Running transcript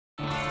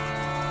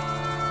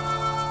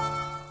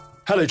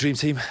Hello, Dream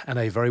Team, and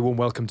a very warm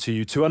welcome to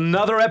you to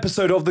another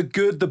episode of The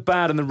Good, The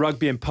Bad and The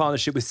Rugby in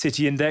partnership with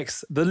City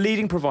Index, the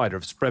leading provider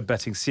of spread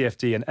betting,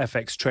 CFD and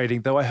FX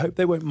trading, though I hope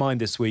they won't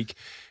mind this week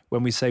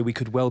when we say we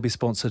could well be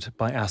sponsored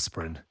by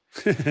aspirin,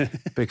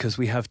 because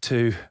we have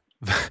two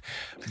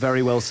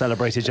very well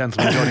celebrated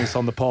gentlemen joining us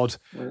on the pod.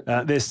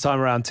 This time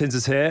around, Tinds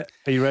is here.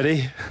 Are you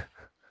ready?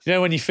 You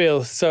know when you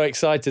feel so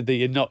excited that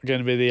you're not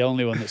going to be the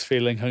only one that's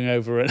feeling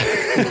hungover and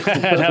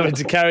having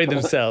to carry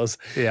themselves?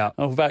 Yeah.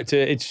 I'm about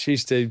to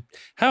introduce to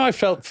how I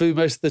felt through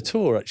most of the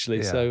tour,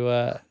 actually. Yeah.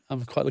 So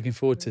I'm quite looking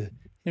forward to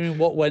hearing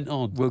what went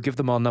on. We'll give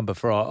them our number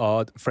for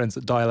our friends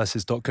at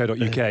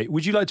dialysis.co.uk.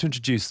 Would you like to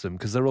introduce them?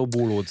 Because they're all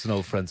warlords and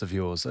old friends of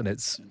yours, and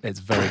it's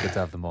very good to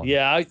have them on.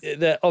 Yeah,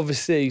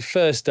 obviously,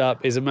 first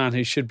up is a man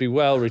who should be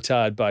well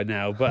retired by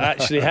now, but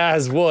actually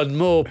has won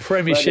more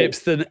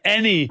premierships than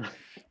any...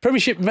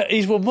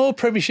 He's won more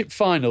Premiership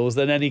finals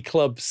than any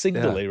club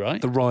singly,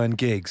 right? The Ryan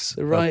Giggs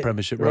of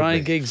Premiership Rugby.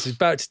 Ryan Giggs is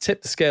about to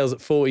tip the scales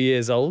at 40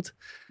 years old.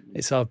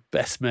 It's our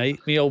best mate,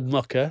 me old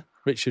mucker,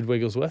 Richard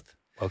Wigglesworth.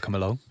 Welcome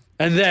along.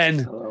 And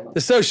then the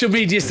social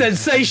media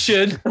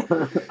sensation,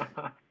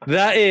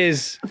 that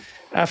is,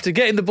 after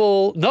getting the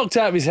ball knocked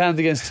out of his hand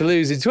against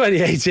Toulouse in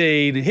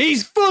 2018,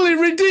 he's fully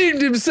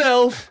redeemed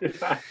himself.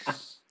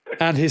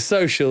 And his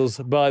socials,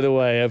 by the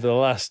way, over the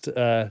last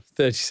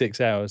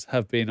 36 hours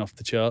have been off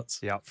the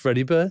charts. Yeah.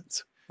 Freddie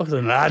Burns.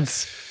 Welcome,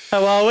 lads.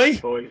 How are we?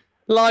 Boys.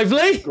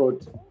 Lively?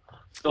 Good.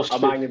 I'm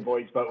hanging,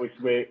 boys, but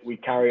we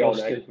carry on,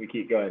 eh? We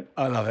keep going.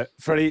 I love it.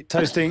 Freddie,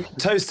 toasting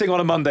on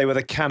a Monday with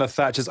a can of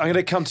Thatchers. I'm going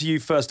to come to you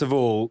first of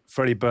all,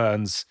 Freddie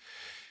Burns.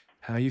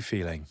 How are you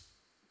feeling?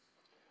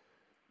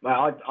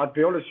 Mate, I'd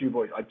be honest with you,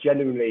 boys. I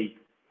don't really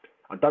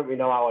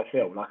know how I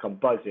feel. Like, I'm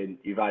buzzing.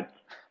 You've had,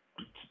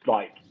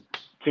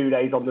 2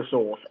 days on the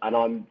sauce,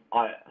 and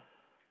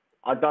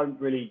I don't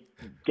really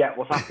get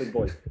what's happened,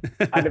 boys.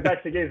 And the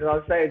best thing is, and I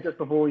was saying just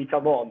before we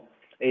come on,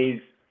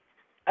 is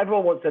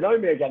everyone wants to know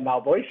me again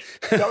now, boys.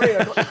 Sorry,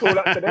 I've got to call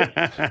up to this.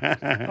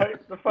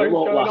 The phone's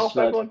going off,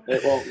 everyone.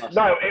 It won't last.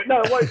 No,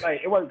 it won't,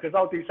 mate. It won't, because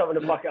I'll do something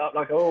to fuck it up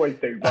like I always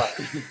do.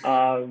 But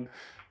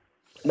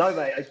no,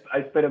 mate,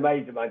 it's been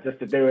amazing, man, just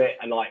to do it.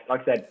 And like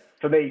I said,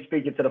 for me,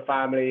 speaking to the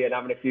family and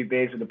having a few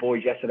beers with the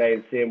boys yesterday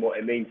and seeing what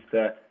it means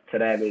to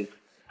them is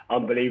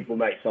unbelievable,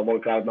 mate. So I'm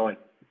on cloud nine.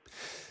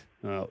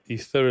 Well, you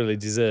thoroughly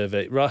deserve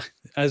it. Right,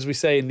 as we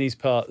say in these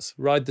parts,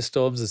 ride the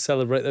storms and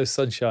celebrate those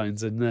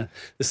sunshines. And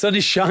the sun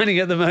is shining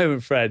at the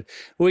moment, Fred.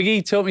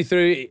 Wiggy, talk me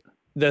through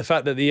the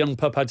fact that the young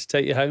pup had to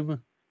take you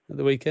home at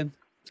the weekend.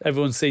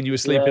 Everyone's seen you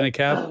asleep in a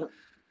cab.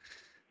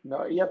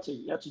 No, he had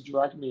to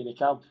drag me in a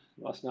cab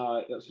last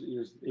night. He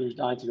was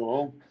dying to go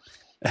home.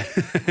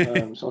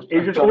 So he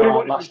just all he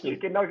wanted was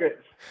chicken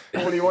nuggets.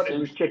 All he wanted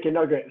was chicken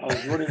nuggets. I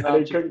was running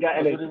and he couldn't get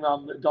any. running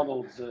around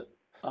McDonald's at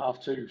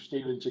 2:30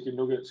 stealing chicken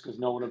nuggets because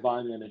no one would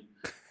buy me any.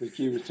 The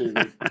queue was too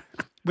big.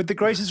 With the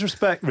greatest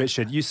respect,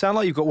 Richard, you sound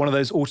like you've got one of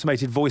those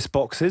automated voice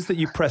boxes that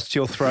you press to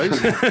your throat.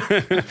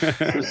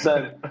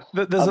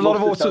 There's a lot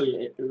of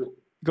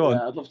Go on.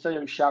 Yeah, I'd love to tell you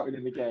I was shouting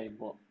in the game,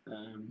 but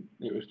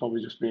it was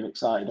probably just being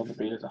excited on the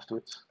beers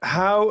afterwards.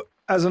 How,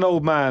 as an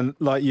old man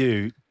like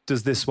you,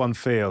 does this one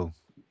feel?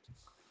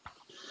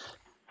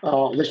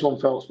 This one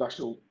felt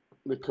special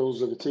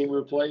because of the team we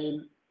were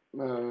playing,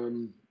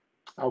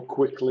 how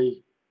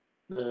quickly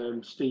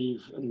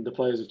Steve and the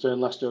players have turned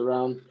Leicester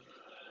around.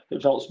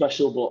 It felt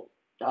special,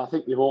 but I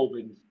think they've all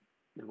been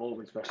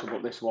special.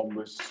 But this one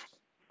was,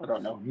 I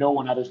don't know. No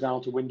one had us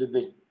down to win, did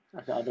they?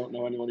 I don't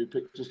know anyone who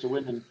picked us to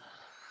win, and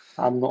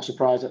I'm not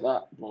surprised at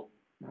that. But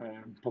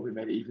probably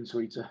made it even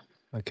sweeter.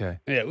 Okay.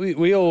 Yeah,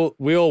 we all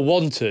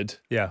wanted.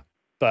 Yeah.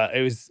 But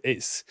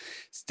it's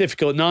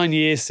difficult. 9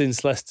 years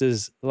since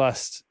Leicester's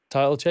last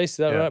title chase. Is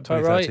that right?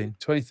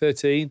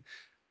 2013.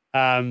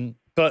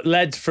 But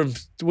led from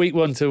week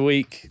 1 to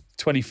week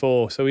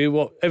 24. So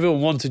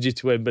everyone wanted you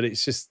to win, but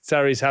it's just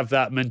Sarries have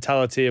that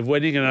mentality of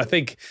winning. And I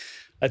think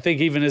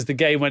even as the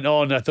game went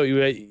on, I thought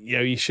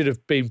you should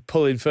have been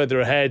pulling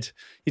further ahead.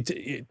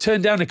 You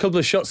turned down a couple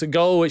of shots at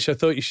goal, which I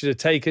thought you should have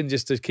taken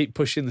just to keep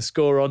pushing the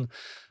score on.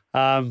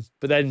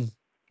 But then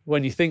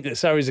when you think that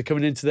Sarries are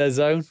coming into their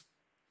zone,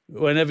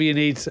 whenever you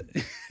need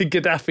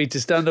Gaddafi to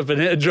stand up and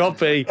hit a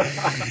droppy,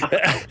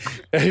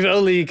 if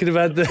only you could have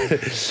had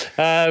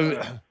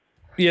the,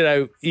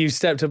 you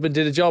stepped up and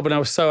did a job. And I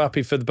was so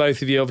happy for the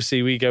both of you.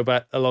 Obviously, we go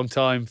back a long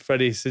time.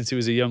 Freddie, since he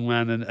was a young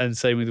man, and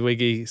same with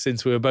Wiggy,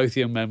 since we were both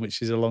young men,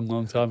 which is a long,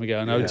 long time ago.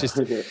 And I was just,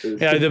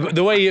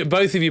 the way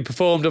both of you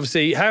performed,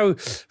 obviously,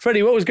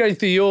 Freddie, what was going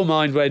through your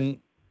mind when,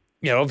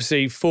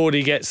 obviously,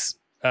 Fordy gets...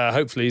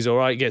 hopefully he's all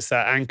right, gets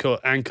that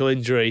ankle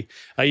injury.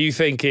 Are you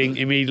thinking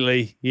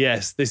immediately,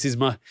 yes, this is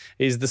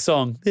the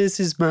song, this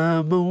is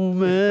my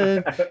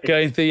moment,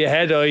 going through your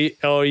head, or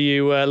are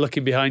you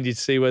looking behind you to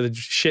see where the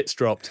shit's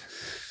dropped?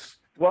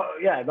 Well,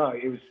 yeah, no,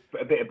 it was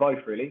a bit of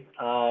both, really.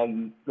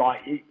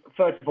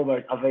 First and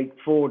foremost, I think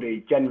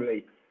Fordy,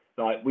 generally,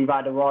 we've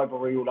had a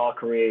rivalry all our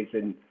careers,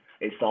 and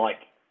it's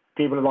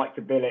people like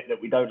to bill it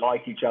that we don't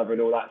like each other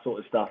and all that sort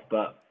of stuff,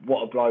 but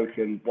what a bloke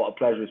and what a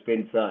pleasure it's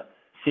been to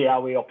see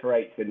how he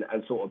operates and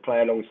sort of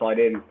play alongside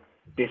him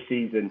this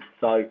season.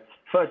 So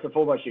first and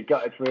foremost, you're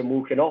gutted for him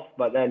walking off,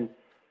 but then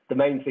the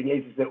main thing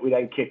is that we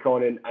then kick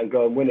on and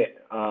go and win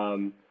it.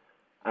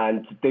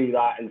 And to do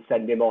that and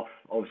send him off,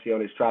 obviously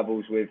on his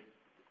travels with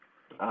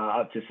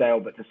up to Sale,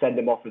 but to send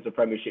him off as a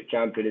Premiership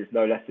champion is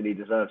no less than he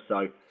deserves.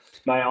 So,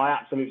 mate, I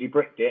absolutely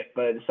bricked it,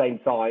 but at the same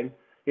time,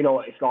 you know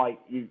what it's like.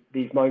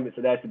 These moments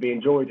are there to be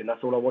enjoyed, and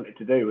that's all I wanted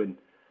to do. And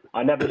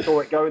I never saw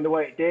it going the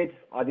way it did.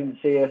 I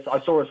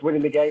saw us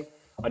winning the game.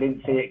 I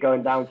didn't see it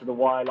going down to the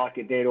wire like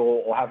it did,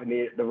 or having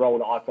the role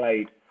that I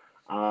played.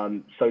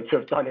 So to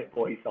have done it,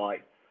 boys,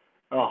 like,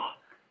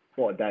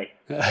 what a day!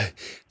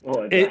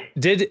 What a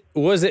day!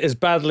 Was it as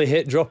badly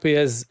hit droppy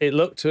as it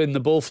looked in the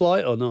ball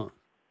flight, or not?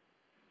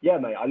 Yeah,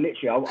 mate. I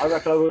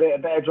reckon I would hit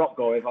a better drop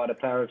goal if I had a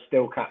pair of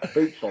steel cap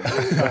boots on.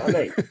 You know what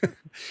I mean?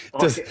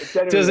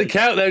 Does it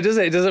count though? Does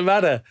it? It doesn't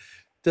matter.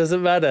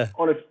 Doesn't matter.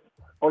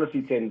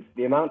 Honestly, Tinds,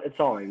 the amount of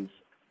times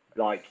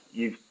like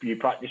you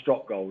practice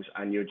drop goals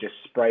and you're just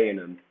spraying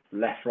them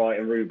left, right,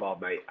 and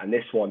rhubarb, mate. And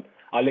this one,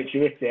 I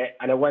literally hit it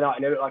and it went out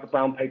and it looked like a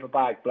brown paper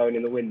bag blowing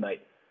in the wind,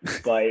 mate.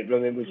 But it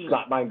was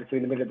slap bang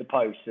between the middle of the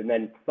post. And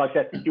then, like I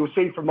said, you'll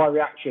see from my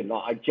reaction,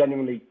 like I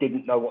genuinely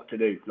didn't know what to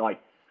do. Like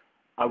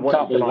I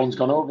can't believe one's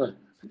gone over.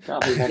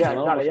 Can't believe one's gone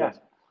over. Yeah.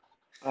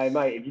 Hey,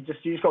 mate, you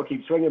just got to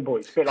keep swinging,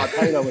 boys. It's a bit like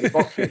Pano when he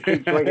boxes,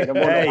 keep swinging. And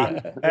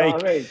I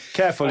mean?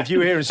 Careful. If you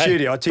were here in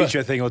studio, I'd teach you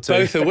a thing or two.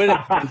 Both are winners.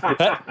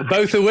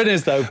 Both are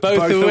winners, though.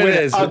 Both are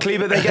winners. Ugly,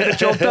 but they get the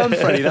job done,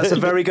 Freddie. That's a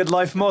very good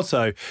life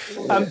motto.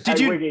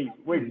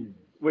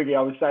 Wiggy,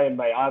 I was saying,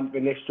 mate, I haven't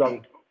been this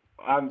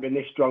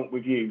drunk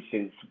with you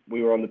since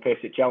we were on the piss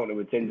at Cheltenham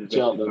with Tinds.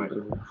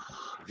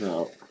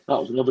 No, that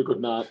was another good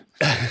night.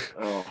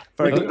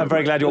 I'm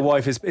very glad your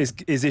wife is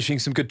issuing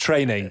some good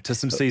training to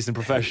some seased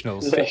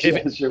professionals.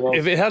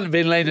 If it hadn't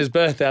been Lena's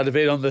birthday, I'd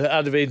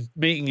have been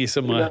meeting you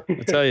somewhere. I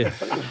tell you.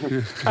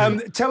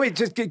 Tell me,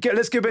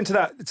 let's go into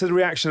the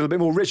reaction a little bit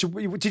more. Richard,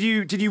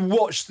 did you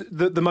watch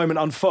the moment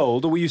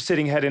unfold, or were you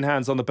sitting head in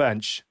hands on the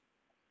bench?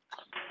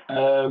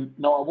 No,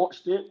 I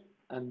watched it,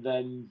 and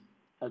then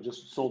I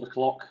just saw the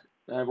clock.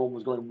 Everyone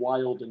was going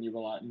wild, and you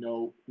were like,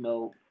 "No,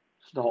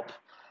 stop."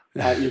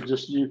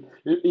 You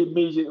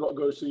immediately what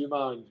goes through your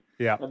mind.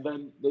 Yeah. And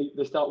then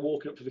they start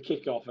walking up for the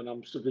kickoff, and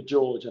I'm stood with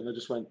George, and I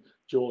just went,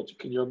 George,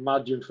 can you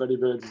imagine Freddie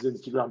Burns'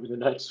 Instagram in the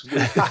next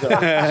week?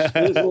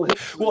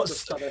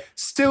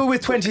 Still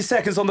with 20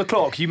 seconds on the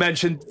clock, you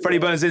mentioned Freddie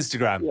Burns'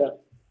 Instagram. Yeah.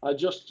 I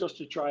just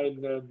to try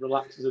and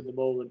relax us in the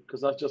moment,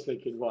 because I was just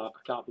thinking, wow, I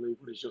can't believe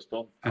what he's just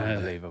done.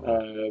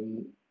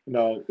 Unbelievable.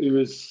 No, he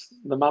was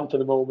the man for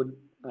the moment.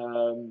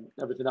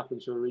 Everything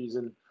happens for a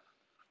reason.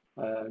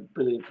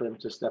 Brilliant for him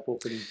to step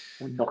up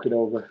and knock it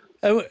over.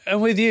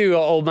 And with you,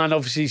 old man,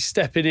 obviously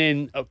stepping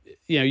in,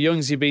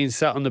 Youngsy being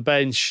sat on the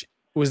bench,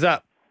 was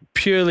that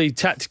purely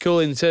tactical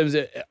in terms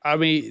of? I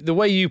mean, the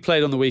way you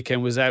played on the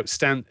weekend was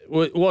outstanding,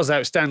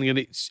 and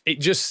it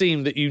just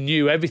seemed that you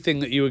knew everything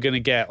that you were going to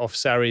get off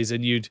Sarries,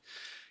 and you'd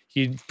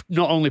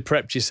not only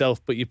prepped yourself,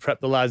 but you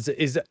prepped the lads.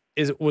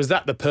 Was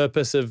that the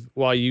purpose of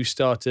why you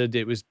started?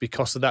 It was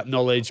because of that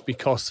knowledge,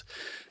 because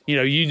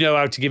you know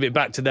how to give it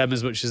back to them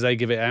as much as they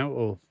give it out,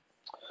 or?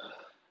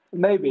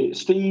 Maybe.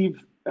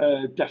 Steve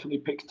definitely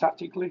picks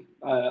tactically.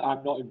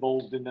 I'm not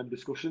involved in them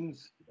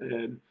discussions.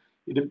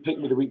 He didn't pick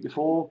me the week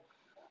before,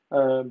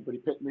 but he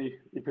picked me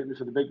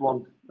for the big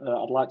one.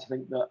 I'd like to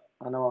think that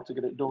I know how to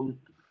get it done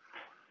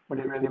when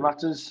it really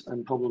matters,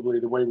 and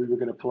probably the way we were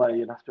going to play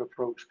and have to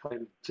approach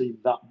playing a team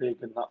that big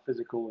and that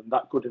physical and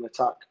that good in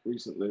attack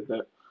recently,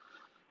 that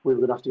we were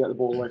going to have to get the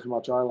ball away from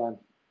our try line.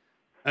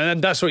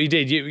 And that's what you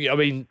did.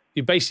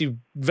 You basically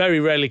very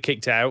rarely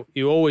kicked out.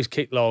 You always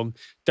kicked long.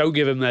 Don't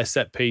give them their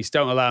set piece.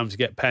 Don't allow them to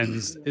get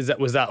pens.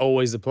 Was that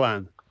always the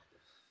plan?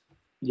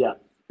 Yeah.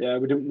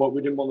 We didn't want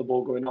the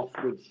ball going off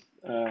with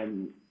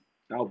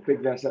how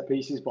big their set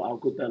pieces, but how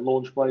good their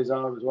launch plays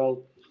are as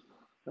well.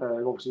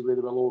 Obviously,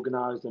 really well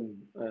organised, and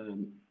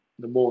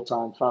the more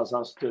time Faz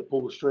has to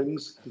pull the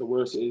strings, the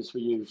worse it is for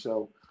you.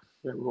 So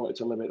we wanted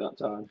to limit that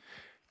time.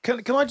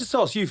 Can I just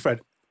ask you, Fred?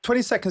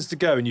 20 seconds to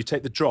go and you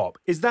take the drop.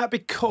 Is that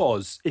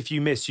because if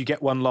you miss, you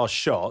get one last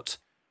shot?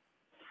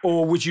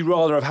 Or would you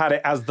rather have had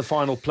it as the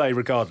final play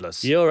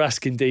regardless? You're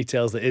asking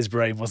details that his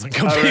brain wasn't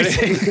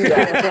completing. No,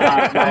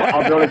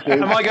 I'll be honest with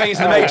you. Am I going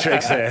into the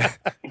Matrix here?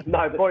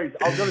 No, boys,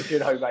 I'll be honest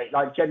with you, mate.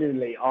 Like,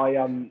 genuinely, I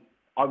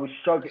was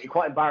struggling.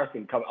 Quite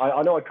embarrassing.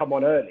 I know I come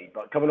on early,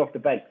 but coming off the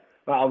bench,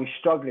 I was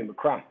struggling with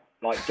cramp.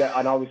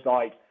 And I was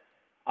like,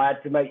 I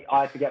had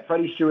to get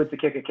Freddie Stewart to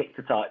kick a kick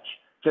to touch.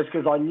 Just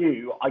because I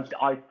knew,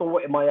 I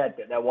thought in my head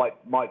that there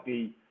might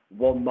be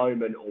one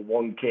moment or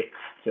one kick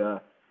to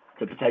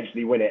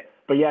potentially win it.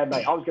 But yeah,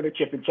 mate, I was going to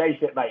chip and chase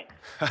it, mate.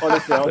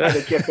 Honestly, I was going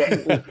to chip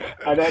it,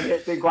 and then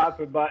it didn't quite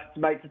happen. But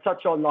mate, to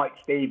touch on like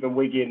Steve and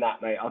Wiggy and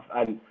that, mate,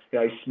 and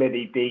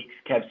Smithy, Deeks,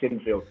 Kev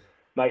Sinfield,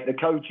 mate, the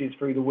coaches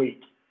through the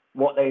week,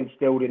 what they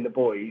instilled in the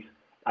boys,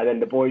 and then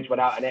the boys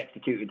went out and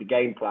executed the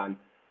game plan.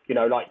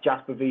 Like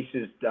Jasper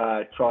Visa's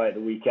try at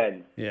the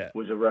weekend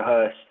was a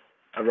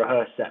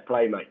rehearsed set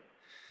play, mate.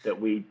 That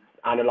we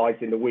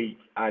analysing the week,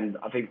 and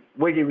I think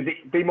Wiggy was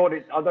be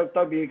modest.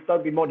 Don't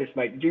be modest,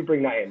 mate. Did you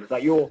bring that in? Was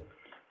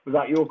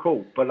that your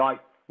call? But like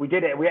we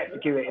did it, we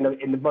executed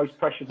it in the most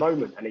precious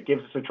moment, and it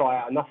gives us a try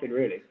out of nothing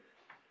really.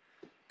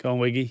 Go on,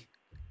 Wiggy.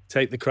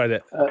 Take the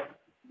credit.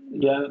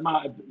 Yeah,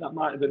 that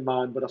might have been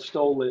mine, but I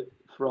stole it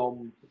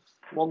from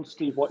one.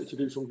 Steve wanted to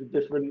do something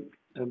different,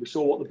 and we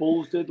saw what the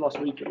Bulls did last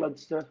week at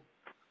Leinster.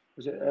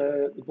 Was it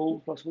the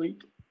Bulls last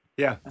week?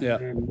 Yeah.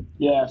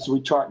 So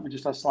we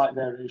just had a slight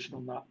variation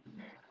on that,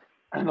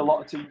 and a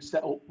lot of teams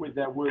set up with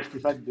their worst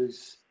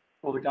defenders,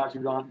 or the guys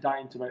who aren't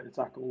dying to make the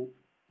tackle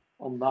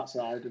on that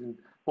side, and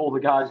all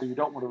the guys who you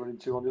don't want to run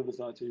into on the other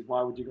side too.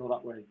 Why would you go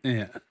that way?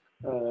 Yeah.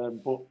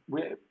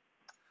 But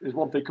there's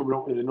one thing coming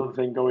up with another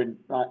thing going,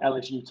 like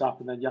LSU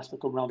tap, and then Jasper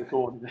come around the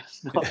corner.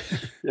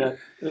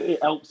 It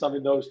helps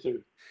having those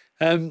two.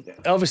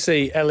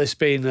 Obviously, Ellis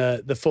being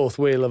the fourth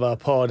wheel of our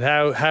pod,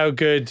 how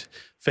good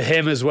for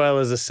him as well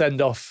as a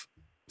send-off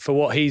for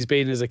what he's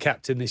been as a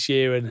captain this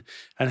year, and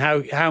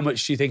how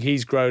much do you think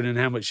he's grown, and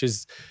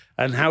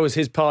how was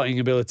his parting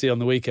ability on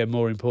the weekend,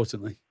 more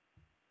importantly?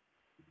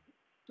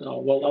 Oh,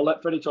 well, I'll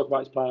let Freddie talk about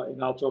his parting,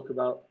 and I'll talk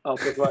about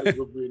his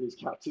rugby and his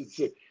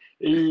captaincy.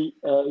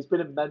 He's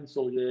been immense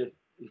all year.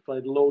 He's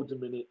played loads of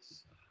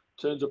minutes,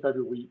 turns up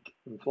every week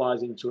and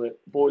flies into it.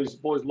 Boys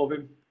love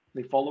him.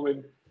 They follow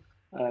him.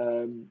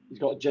 He's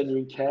got a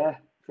genuine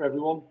care for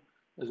everyone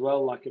as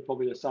well, like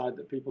probably a side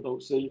that people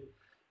don't see.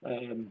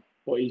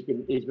 But he's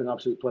been an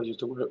absolute pleasure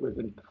to work with,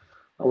 and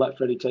I'll let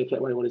Freddie take it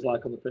away what he's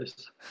like on the piss.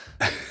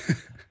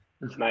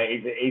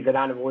 Mate, he's an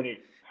animal, isn't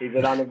he? He's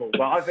an animal.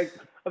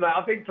 But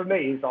I think for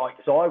me, he's like,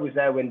 so I was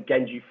there when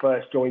Genji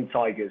first joined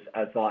Tigers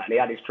as like, and he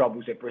had his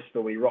troubles at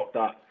Bristol. He rocked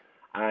up,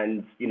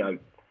 and you know,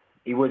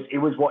 he was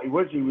what he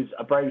was. He was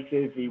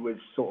abrasive. He was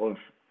sort of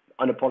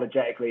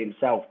unapologetically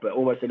himself, but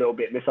almost a little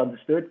bit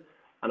misunderstood.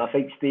 And I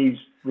think Steve's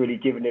really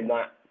given him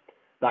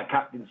that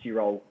captaincy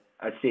role.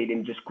 I've seen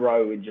him just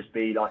grow and just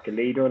be like a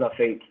leader. And I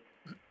think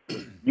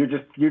you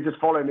just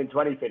follow him into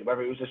anything,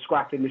 whether it was a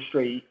scrap in the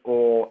street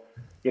or,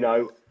 you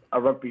know, a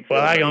rugby field.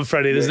 Well, hang on,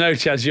 Freddie. There's no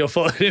chance you're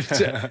following him.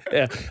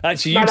 Yeah,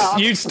 actually,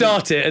 you'd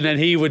start it and then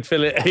he would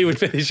fill it. He would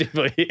finish it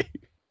for you.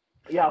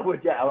 Yeah, I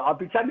would. Yeah, I'd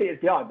be 10 metres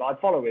behind, but I'd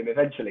follow him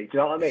eventually. Do you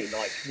know what I mean?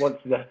 Like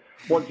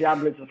once the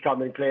ambulance has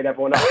come and cleared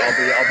everyone up, I'll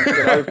be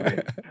still over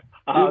it.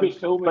 You'll be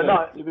filming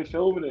it. You'll be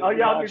filming it. Oh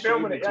yeah, I'll be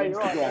filming it. Yeah, you're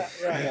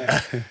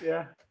right.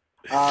 Yeah.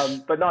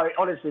 But no,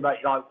 honestly, mate,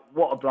 like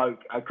what a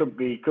bloke! I couldn't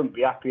be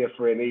happier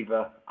for him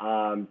either.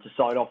 To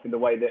sign off in the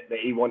way that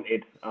he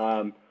wanted,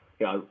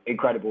 you know,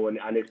 incredible,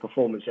 and his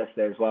performance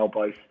yesterday as well,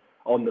 both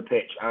on the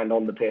pitch and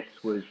on the piss,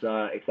 was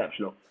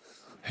exceptional.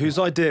 Whose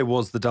idea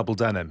was the double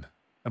denim,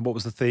 and what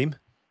was the theme?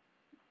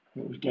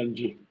 It was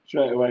Genji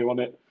straight away,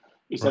 wasn't it?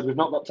 He said we've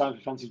not got time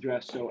for fancy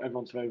dress, so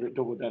everyone's favourite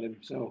double denim.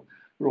 So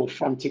we're all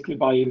frantically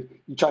buying.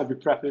 You try to be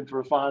prepping for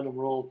a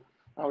final.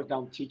 I was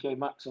down TK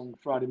Maxx on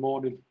Friday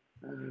morning.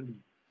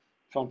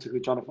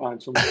 Frantically trying to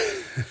find some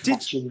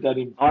matching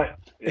denim.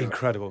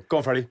 Incredible. Go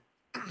on, Freddie.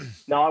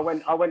 No,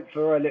 I went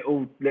for a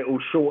little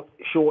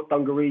short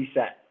dungaree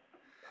set.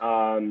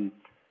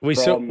 We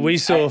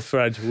saw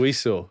Fred. We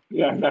saw.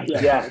 Yeah.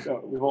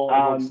 We've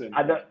all seen.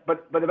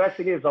 But the best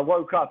thing is, I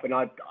woke up and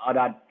I'd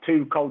had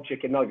 2 cold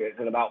chicken nuggets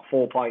and about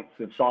 4 pints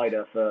of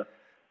cider for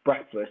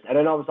breakfast, and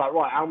then I was like,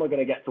 right, how am I going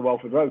to get to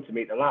Welford Road to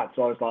meet the lads?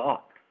 So I was like,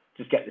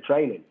 just get the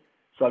train in.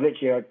 So I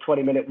literally a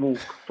 20-minute walk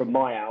from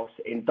my house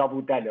in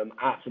double denim,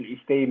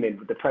 absolutely steaming,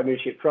 with the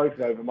Premiership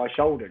trophy over my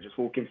shoulder, just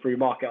walking through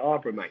Market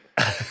Harborough, mate,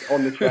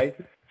 on the train.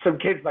 Some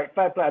kids, mate,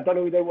 fair play, I don't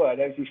know who they were.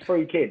 There was these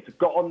 3 kids who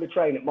got on the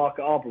train at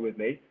Market Harborough with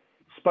me,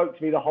 spoke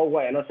to me the whole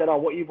way, and I said,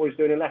 what are you boys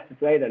doing in Leicester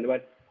today then? They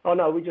went, oh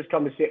no, we just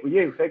come to sit with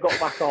you. They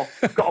got off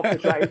the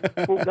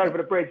train, walked over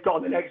the bridge, got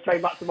on the next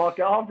train back to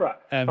Market Harborough.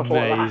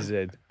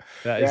 Amazing.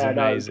 That is amazing.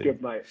 No, it was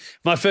good, mate.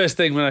 My first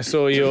thing when I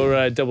saw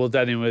your double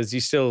denim was you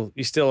still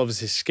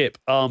obviously skip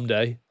arm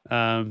day,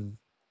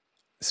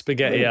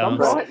 spaghetti arms.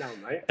 I'm right now,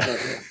 mate.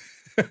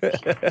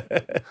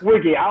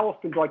 Wiggy, how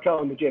often do I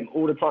go in the gym?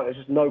 All the time. There's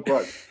just no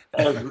growth.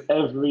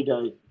 Every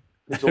day.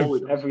 It's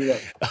always every day.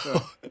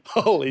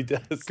 All he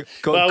does.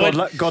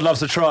 God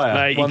loves a trier.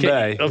 Mate, one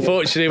day.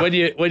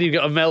 Unfortunately, when you've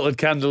got a melted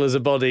candle as a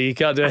body, you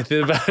can't do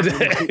anything about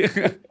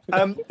it.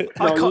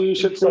 You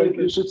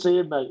should see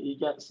him, mate.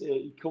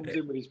 He comes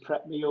in with his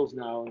prep meals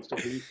now and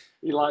stuff.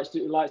 He likes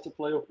to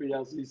play up. He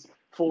has his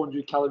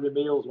 400-calorie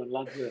meals when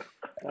lads are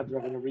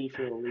having a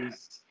refill.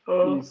 He's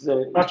trying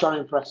to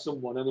impress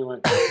someone anyway.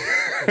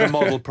 The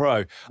model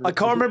pro. I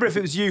can't remember if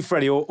it was you,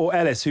 Freddie, or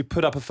Ellis, who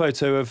put up a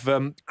photo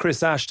of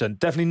Chris Ashton.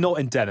 Definitely not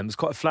in denim. There's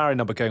quite a flowery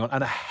number going on,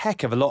 and a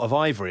heck of a lot of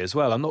ivory as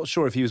well. I'm not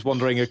sure if he was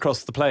wandering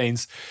across the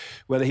plains,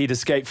 whether he'd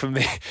escaped from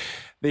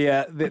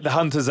the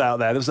hunters out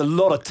there. There was a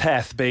lot of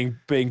teeth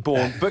being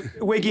born. But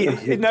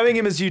Wiggy, knowing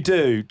him as you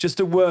do, just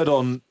a word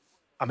on,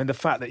 I mean, the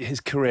fact that his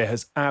career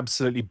has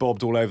absolutely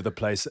bobbed all over the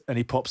place, and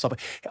he pops up.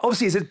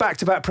 Obviously, he's a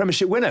back-to-back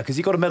Premiership winner because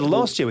he got a medal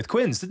last year with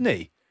Quins, didn't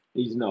he?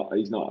 He's not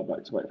a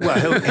back-to-back.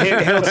 Well,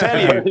 he'll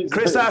tell you.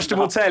 Chris Ashton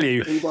will tell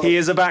you he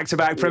is a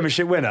back-to-back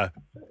Premiership winner.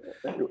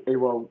 He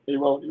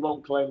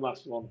won't claim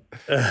last one.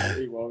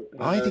 He won't.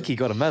 I think he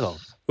got a medal.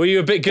 Were you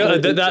a bit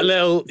gutted that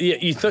little?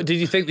 You thought? Did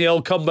you think the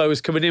old combo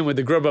was coming in with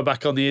the grubber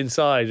back on the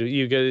inside?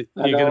 You're going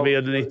to be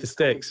underneath the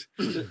sticks.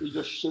 He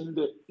just shinned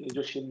it.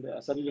 I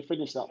said he'd have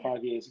finished that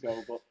 5 years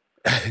ago, but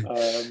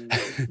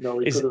no,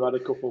 he could have had a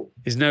couple.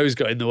 His nose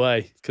got in the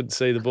way. Couldn't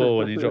see the ball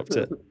when he dropped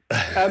it.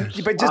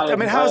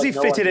 But how's he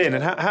fitted in,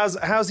 and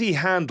how's he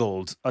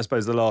handled? I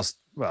suppose the last.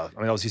 Well,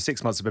 obviously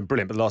 6 months have been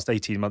brilliant, but the last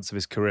 18 months of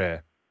his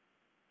career.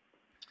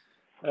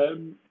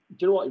 Do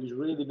you know what? He was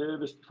really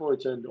nervous before he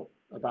turned up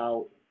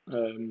about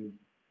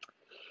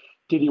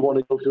did he want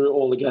to go through it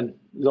all again?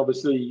 Because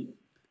obviously,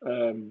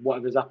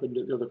 whatever's happened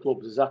at the other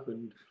clubs has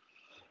happened.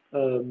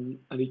 And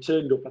he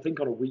turned up, I think,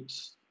 on a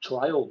week's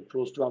trial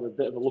for us to have a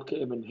bit of a look at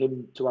him and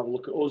him to have a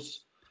look at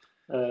us.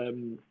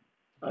 I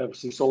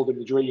obviously sold him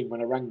the dream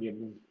when I rang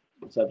him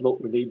and said, look,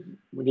 we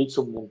need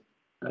someone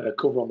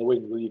cover on the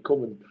wing. Will you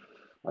come? And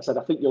I said,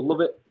 I think you'll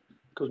love it.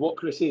 Because what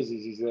Chris is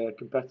he's a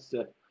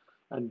competitor.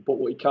 But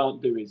what he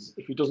can't do is,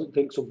 if he doesn't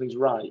think something's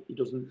right, he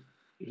doesn't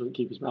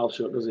keep his mouth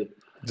shut, does he?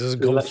 Doesn't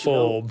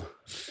conform.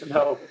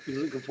 No, he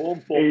doesn't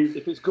conform. But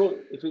if it's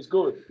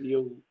good,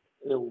 he'll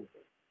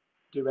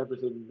do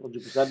everything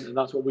 100%, and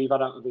that's what we've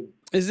had out of him.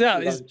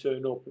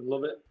 Turn up and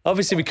love it.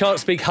 Obviously, we can't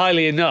speak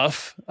highly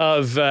enough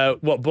of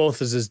what Baa-Baas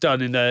has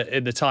done in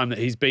the time that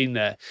he's been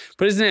there.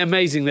 But isn't it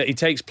amazing that he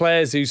takes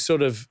players who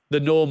sort of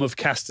the norm have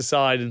cast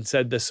aside and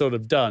said they're sort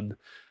of done,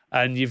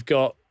 and you've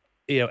got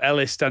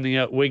Ellis standing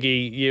up,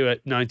 Wiggy, you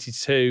at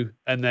 92,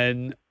 and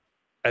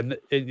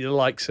the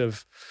likes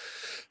of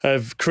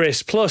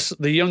Chris, plus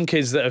the young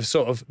kids that have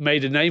sort of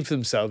made a name for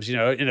themselves,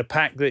 in a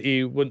pack that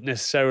you wouldn't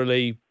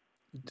necessarily,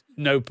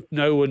 no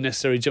one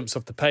necessarily jumps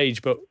off the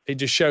page, but it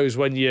just shows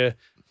when you're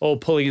all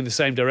pulling in the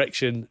same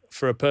direction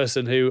for a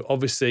person who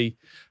obviously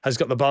has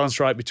got the balance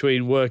right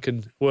between work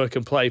and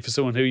play, for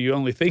someone who you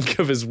only think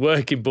of as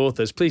working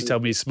Baa-Baas. Please tell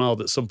me he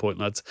smiled at some point,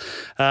 lads.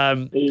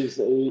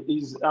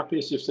 He's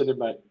happiest you've seen him,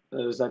 mate,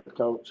 as head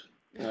coach.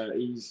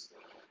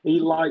 He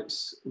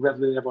likes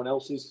reveling everyone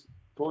else's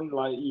fun.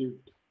 Like you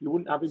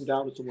wouldn't have him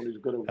down as someone who's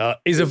going to.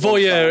 He's a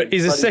voyeur.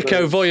 He's a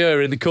sicko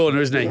voyeur in the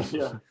corner, isn't he?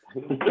 Yeah.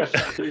 He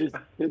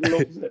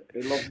loves it.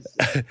 He loves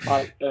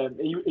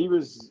it. He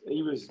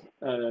was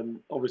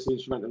obviously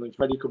instrumental in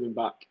Freddie coming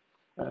back,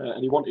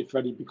 and he wanted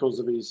Freddie because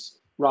of his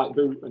right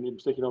boot and him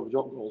sticking over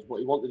drop goals, but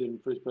he wanted him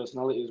for his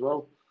personality as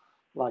well.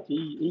 Like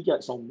he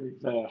gets on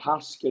with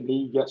Hask, and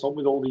he gets on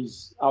with all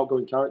these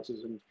outgoing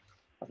characters, and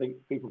I think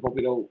people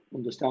probably don't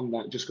understand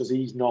that just because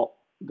he's not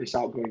this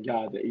outgoing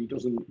guy, that he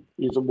doesn't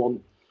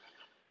want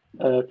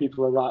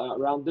people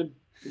around him.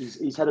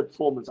 He's head of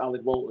performance,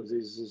 Aled Walters,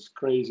 is as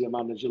crazy a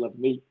man as you'll ever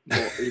meet,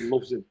 but he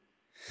loves him.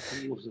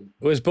 He loves him.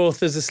 Was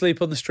Baa-Baas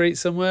asleep on the street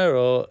somewhere,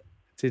 or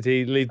did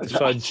he lead the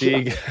fun?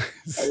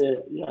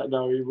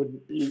 No, he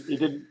wouldn't. He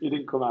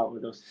didn't come out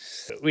with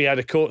us. We had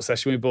a court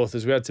session with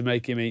Baa-Baas. We had to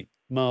make him eat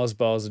Mars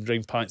bars and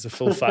drink pints of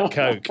full fat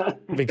Coke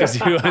because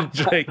he won't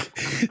drink.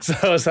 So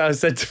I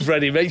said to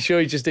Freddie, make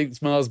sure he just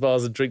eats Mars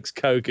bars and drinks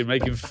Coke and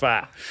make him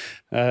fat.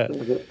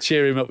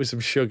 Cheer him up with some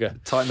sugar.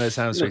 Tighten those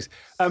hamstrings.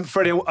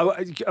 Freddie,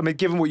 I mean,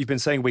 given what you've been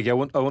saying, Wiggy, I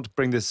want to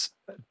bring this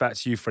back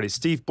to you, Freddie.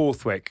 Steve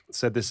Borthwick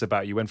said this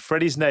about you. When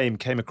Freddie's name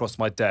came across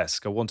my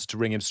desk, I wanted to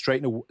ring him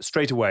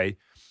straight away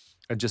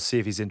and just see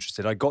if he's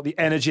interested. I got the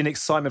energy and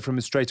excitement from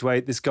him straight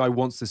away. This guy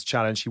wants this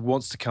challenge. He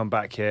wants to come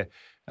back here.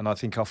 And I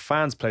think our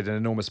fans played an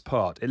enormous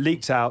part. It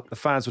leaked out. The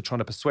fans were trying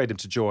to persuade him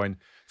to join.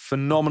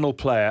 Phenomenal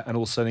player and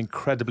also an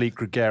incredibly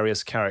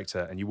gregarious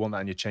character. And you want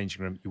that in your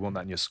changing room. You want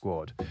that in your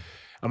squad.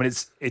 I mean,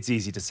 it's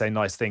easy to say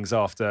nice things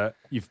after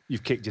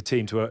you've kicked your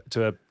team to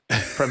a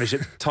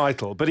Premiership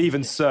title. But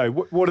even so,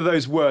 what do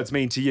those words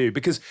mean to you?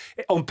 Because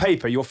on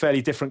paper, you're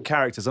fairly different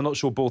characters. I'm not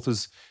sure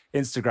Baa-Baas'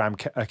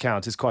 Instagram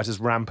account is quite as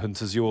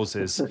rampant as yours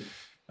is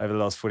over the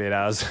last 48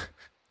 hours.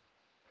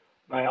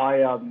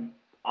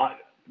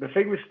 The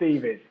thing with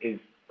Steve is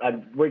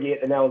and Wiggy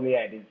hit the nail on the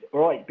head, is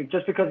right,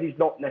 just because he's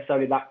not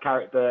necessarily that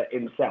character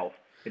himself,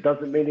 it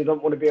doesn't mean he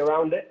doesn't want to be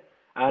around it.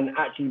 And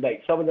actually,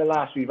 mate, some of the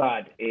laughs we've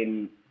had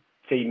in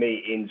team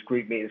meetings,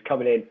 group meetings,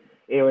 coming in,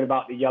 hearing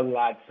about the young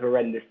lads'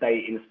 horrendous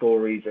dating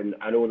stories and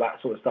all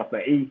that sort of stuff,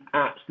 mate, he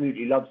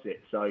absolutely loves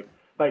it. So,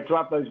 mate, to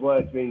have those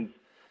words means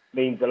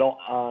a lot.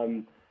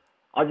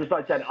 I just,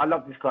 like I said, I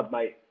love this club,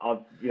 mate.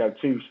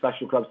 Two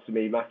special clubs to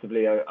me,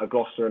 massively, are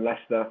Gloucester and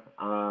Leicester.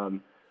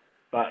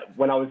 But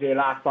when I was here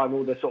last time,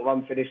 all the sort of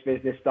unfinished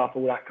business stuff,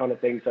 all that kind of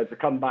thing. So to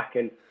come back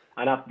and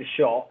have the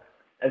shot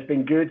has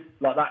been good.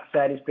 Like that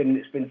said, it's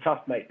been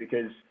tough, mate,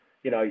 because,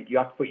 you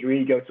have to put your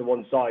ego to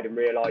one side and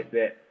realise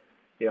that,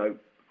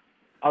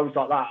 I was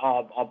like that.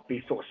 I'd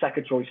be sort of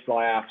second choice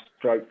fly half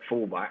stroke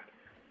fullback.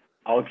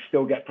 I would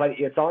still get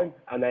plenty of time.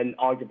 And then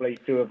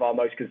arguably two of our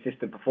most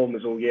consistent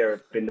performers all year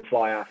have been the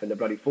fly half and the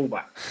bloody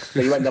fullback.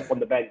 So you end up on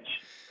the bench,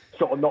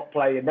 sort of not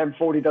playing. And then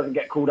Freddie doesn't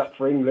get called up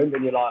for England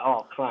and you're like,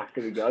 oh, class,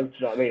 here we go. Do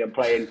you know what I mean? I'm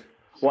playing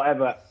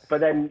whatever.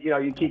 But then,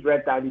 you keep your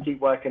head down, you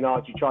keep working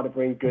hard, you try to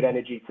bring good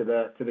energy to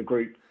the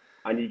group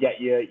and you get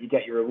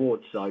your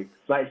rewards. So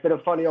it's been a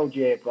funny old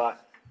year,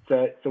 but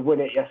to win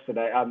it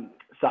yesterday,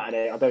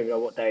 Saturday, I don't even know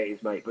what day it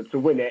is, mate, but to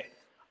win it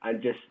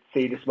and just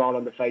see the smile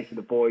on the face of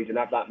the boys and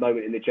have that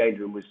moment in the change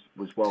room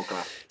was world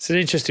class. It's an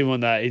interesting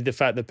one, that the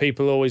fact that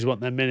people always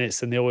want their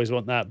minutes and they always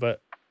want that,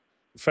 but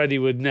Freddie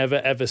would never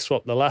ever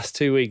swap the last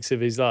 2 weeks of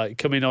his life,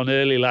 coming on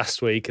early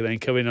last week and then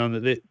coming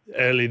on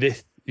early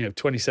this,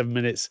 27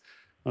 minutes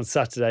on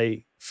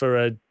Saturday for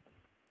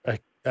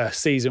a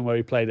season where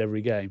he played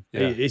every game.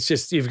 Yeah. It's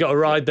just, you've got to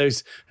ride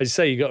those, as you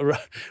say, you've got to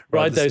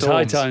ride those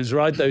high times,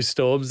 ride those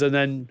storms, and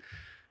then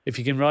if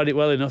you can ride it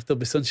well enough, there'll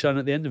be sunshine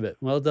at the end of it.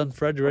 Well done,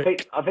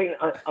 Frederick. I think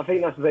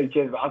that's the thing,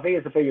 cheers, but I think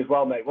it's the thing as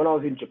well, mate. When I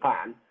was in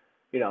Japan,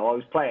 I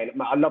was playing.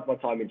 I love my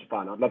time in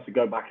Japan. I'd love to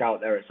go back out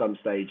there at some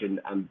stage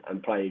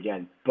and play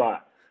again.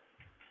 But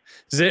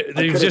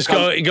you've just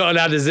got to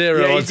add a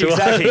zero onto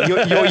exactly.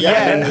 Your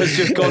yen has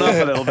just gone up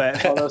a little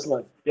bit.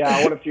 Honestly. Yeah,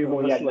 I want a few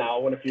more yen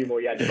now.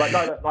 But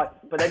no,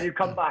 but then you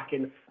come back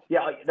and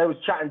there was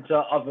chatting to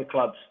other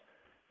clubs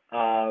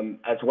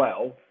as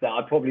well that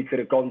I probably could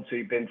have gone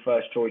to, been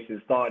first choice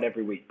and started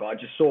every week. But I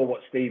just saw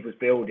what Steve was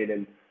building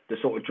and the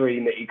sort of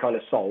dream that he kind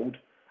of sold,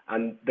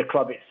 and the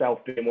club itself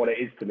being what it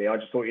is to me. I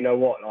just thought, you know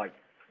what, like,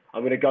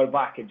 I'm going to go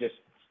back and just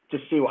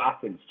see what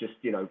happens. Just,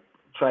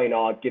 train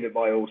hard, give it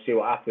my all, see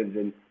what happens.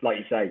 And like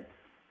you say,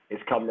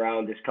 it's come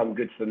round, it's come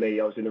good for me.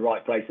 I was in the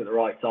right place at the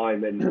right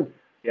time, and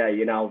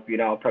you're now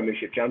a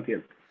Premiership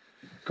champion.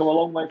 Come a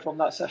long way from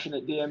that session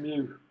at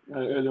DMU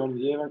earlier on in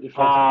the year, haven't you?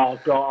 Oh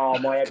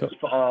God, my head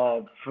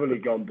was fully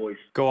gone, boys.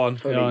 Go on,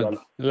 gone.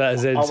 Let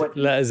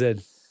us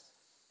in.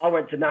 I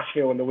went to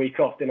Nashville on the week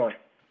off, didn't I?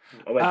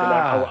 I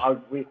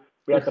went to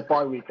we had the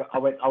bye week. I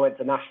went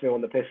to Nashville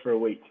on the piss for a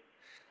week.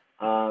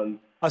 I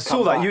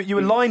saw that. You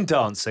were line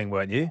dancing,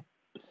 weren't you?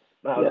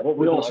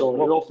 We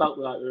all felt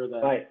like we were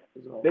there. Right.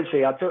 Well.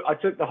 Literally, I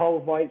took the whole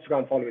of my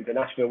Instagram following to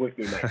Nashville with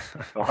me, mate.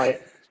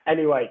 Right.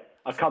 Anyway,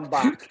 I come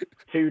back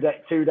 2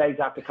 days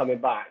after coming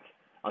back.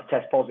 I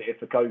test positive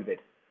for COVID.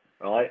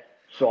 Right.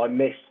 So I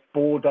missed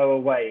Bordeaux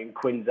away and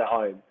Quins at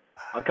home.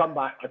 I come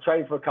back. I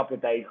train for a couple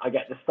of days. I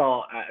get the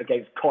start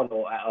against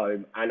Connaught at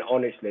home, and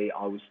honestly,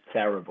 I was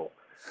terrible.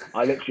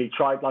 I literally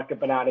tried like a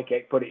banana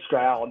kick, put it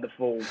straight out on the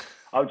full.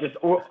 I was just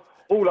all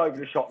over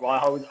the shop,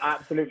 right? I was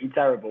absolutely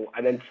terrible.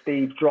 And then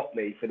Steve dropped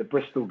me for the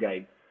Bristol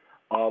game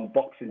on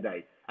Boxing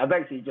Day. And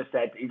basically he just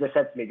said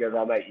to me, he goes,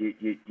 "Oh mate,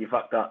 you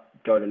fucked up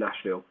going to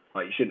Nashville.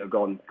 Like, you shouldn't have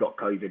gone, got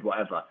COVID,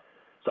 whatever."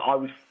 So I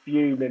was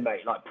fuming,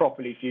 mate, like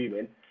properly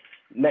fuming.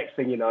 Next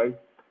thing you know,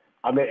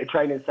 I'm at a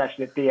training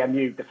session at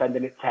DMU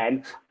defending at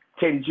 10.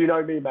 Tinds, you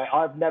know me, mate.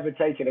 I've never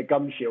taken a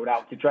gum shield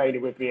out to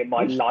training with me in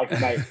my life,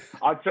 mate.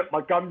 I took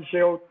my gum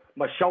shield,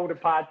 my shoulder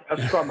pads, a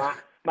scrum hat.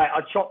 Mate,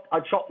 I chopped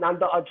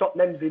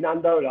Nemzi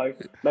Nandolo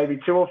maybe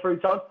 2 or 3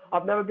 times.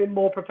 I've never been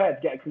more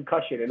prepared to get a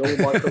concussion in all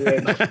my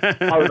career, mate.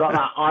 I was like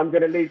that. I'm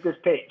going to leave this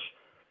pitch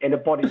in a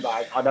body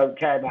bag. I don't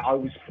care, mate. I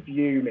was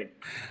fuming.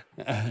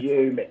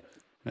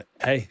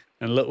 Hey,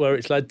 and look where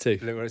it's led to.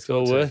 Look where it's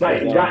all worth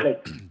it.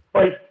 Exactly.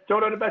 Wait, do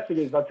you know the best thing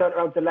is? I turned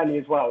around to Lenny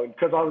as well, and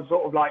because I was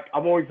sort of like,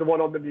 I'm always the one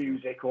on the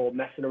music or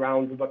messing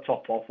around with my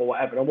top off or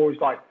whatever. And I'm always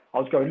like, I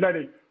was going,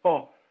 Lenny,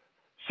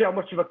 see how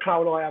much of a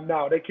clown I am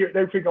now. They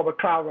think I'm a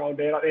clown around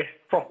here, like this,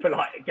 proper,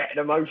 like, getting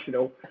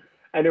emotional.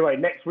 Anyway,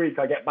 next week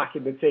I get back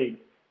in the team.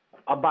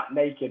 I'm back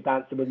naked,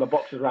 dancing with my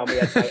boxers around my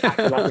head, mate,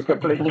 acting like a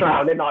complete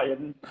clown, didn't I?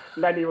 And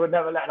Lenny would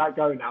never let that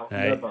go now.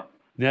 Hey,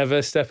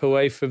 never step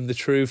away from the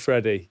true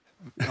Freddie.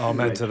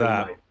 Amen to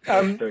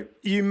that.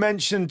 You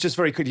mentioned, just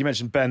very quickly, you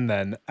mentioned Ben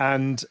then,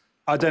 and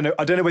I don't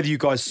know whether you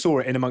guys saw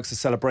it in amongst the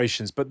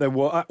celebrations, but there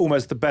were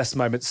almost the best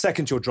moment,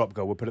 second to your drop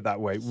goal, we'll put it that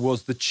way,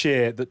 was the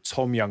cheer that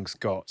Tom Young's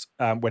got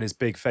when his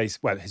face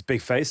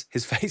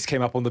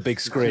came up on the big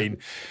screen.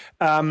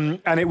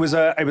 And it was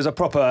a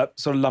proper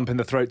sort of lump in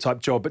the throat type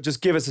job, but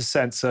just give us a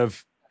sense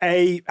of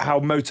how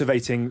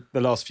motivating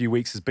the last few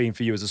weeks has been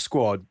for you as a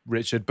squad,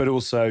 Richard, but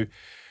also,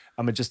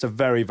 I mean, just a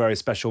very, very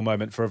special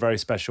moment for a very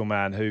special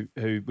man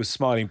who was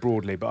smiling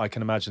broadly, but I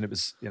can imagine it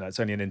was, it's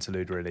only an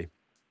interlude, really.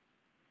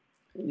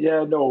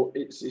 Yeah, no,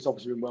 it's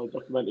obviously been well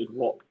documented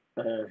what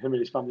him and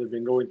his family have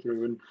been going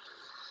through. And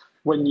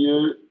when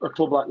you're a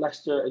club like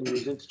Leicester and you're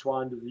as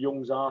intertwined as the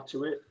Youngs are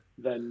to it,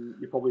 then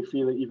you probably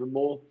feel it even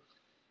more.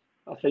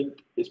 I think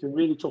it's been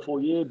really tough all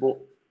year, but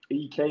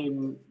he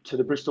came to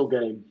the Bristol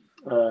game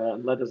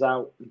and led us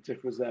out, and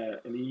Tiff was there,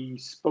 and he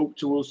spoke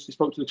to us. He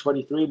spoke to the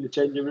 23 in the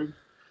changing room.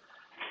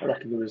 I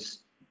reckon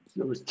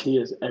there was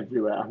tears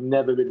everywhere. I've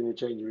never been in a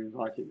changing room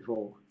like it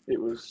before. It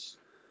was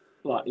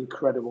like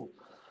incredible.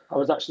 I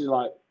was actually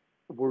like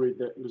worried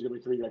that there was going to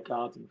be 3 red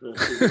cards in the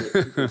first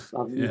 2 minutes.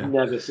 I've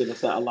never seen a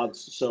set of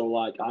lads so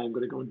like, I am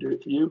going to go and do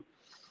it for you.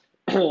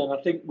 And I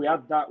think we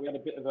had that. We had a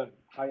bit of a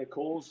higher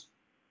cause.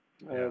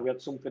 We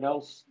had something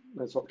else.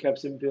 That's what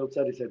Kev Sinfield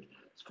said. He said,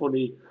 it's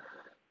funny.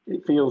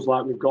 It feels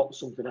like we've got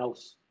something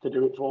else to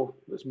do it for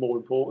that's more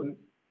important.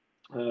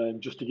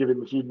 Just to give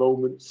him a few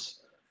moments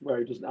where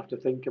he doesn't have to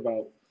think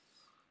about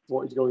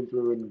what he's going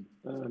through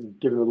and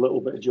give him a little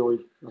bit of joy.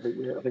 I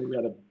think we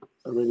had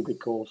a really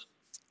big cause.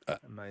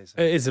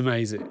 Amazing. It is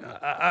amazing.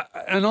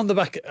 And on the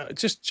back,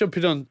 just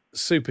jumping on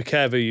Super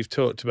Kev, who you've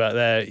talked about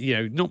there,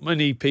 not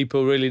many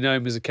people really know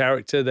him as a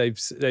character.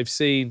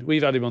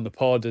 We've had him on the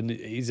pod, and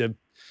he's an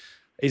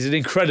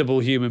incredible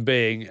human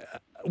being.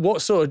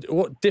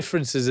 What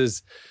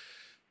differences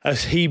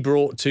has he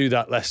brought to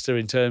that Leicester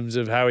in terms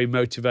of how he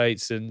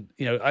motivates? And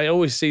I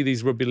always see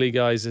these rugby league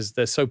guys as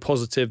they're so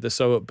positive, they're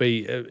so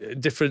upbeat,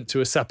 different to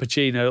a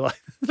Sappuccino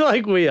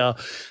like we are.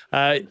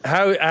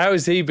 How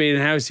has he been?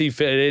 And how has he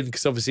fitted in?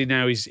 Because obviously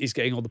now he's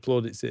getting all the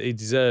plaudits that he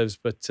deserves.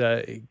 But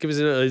give us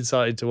a little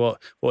insight into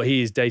what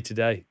he is day to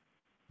day.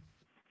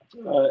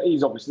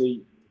 He's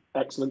obviously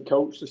excellent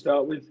coach to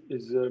start with.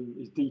 His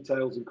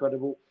detail's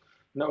incredible.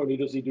 Not only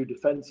does he do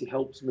defence, he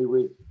helps me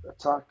with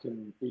attack,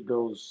 and he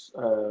does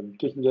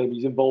kicking game.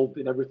 He's involved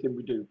in everything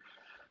we do.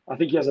 I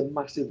think he has a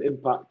massive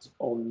impact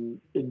on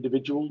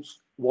individuals,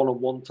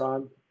 one-on-one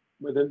time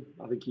with him.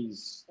 I think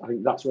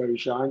that's where he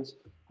shines.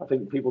 I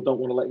think people don't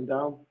want to let him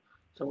down.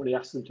 So when he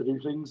asks them to do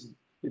things,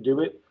 they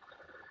do it.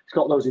 He's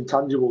got those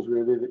intangibles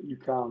really that you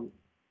can't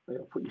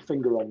put your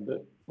finger on,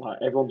 that like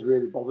everyone's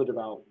really bothered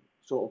about,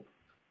 sort of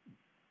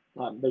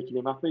like making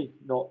him happy,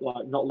 not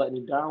letting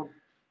him down.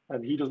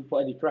 And he doesn't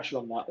put any pressure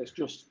on that. It's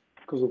just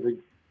because of the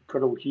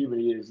incredible human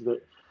he is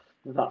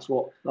that's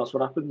what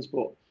happens.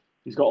 But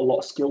he's got a lot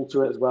of skill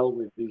to it as well,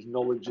 with his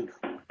knowledge of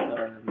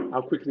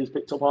how quickly he's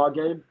picked up our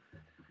game.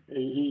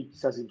 He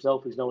says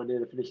himself he's nowhere near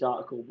the finished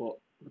article, but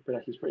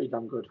Rebecca's pretty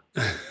damn good.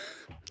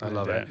 I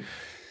love it.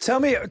 Tell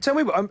me.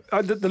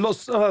 The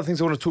lots of other things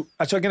I want to talk.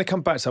 Actually, I'm going to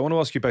come back to. I want to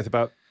ask you both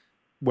about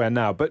where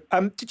now. But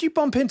did you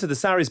bump into the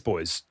Sarries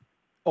boys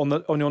on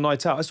your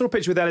night out? I saw a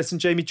picture with Ellis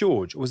and Jamie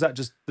George. Or was that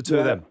just the two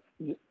of them?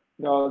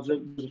 No, there's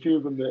a few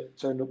of them that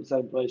turned up the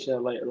same place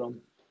later on.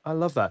 I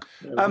love that.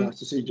 It was nice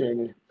to see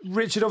Jamie.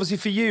 Richard, obviously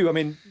for you, I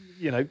mean,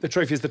 the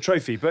trophy is the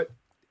trophy, but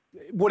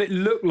what it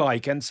looked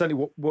like, and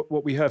certainly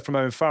what we heard from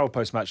Owen Farrell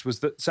post-match, was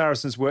that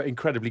Saracens were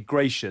incredibly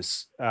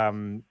gracious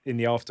in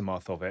the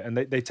aftermath of it, and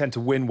they tend to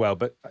win well,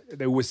 but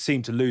they always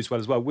seem to lose well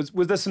as well. Was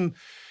there some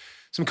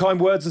kind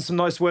words and some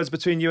nice words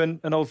between you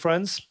and old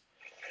friends?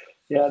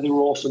 Yeah, they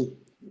were awesome.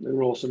 They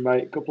were awesome,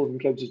 mate. A couple of them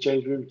came to the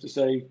change room to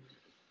say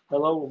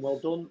hello and well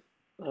done.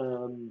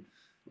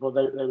 But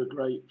they were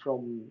great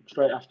from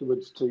straight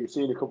afterwards to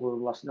seeing a couple of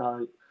them last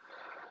night.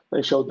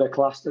 They showed their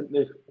class, didn't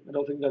they? I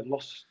don't think they've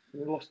lost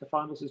the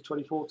final since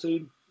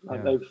 2014.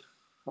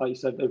 Like you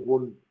said, they've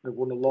won a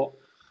lot.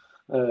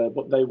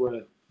 But they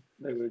were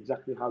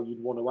exactly how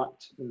you'd want to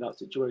act in that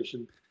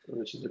situation,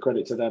 which is a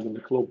credit to them and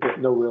the club, but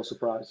no real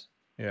surprise.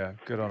 Yeah,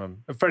 good on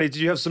them. And Freddie,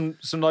 did you have some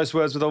nice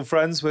words with old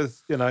friends?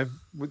 Was there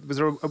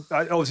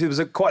obviously there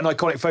was quite an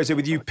iconic photo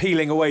with you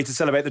peeling away to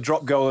celebrate the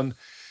drop goal and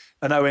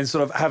Owen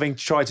sort of having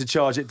tried to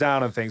charge it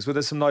down and things. Were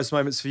there some nice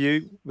moments for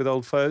you with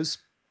old foes?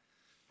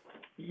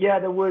 Yeah,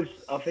 there was.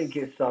 I think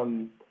it's.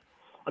 I'll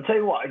tell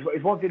you what.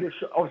 It's one thing.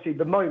 Obviously,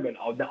 the moment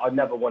I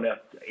never want to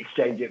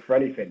exchange it for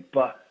anything.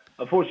 But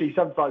unfortunately,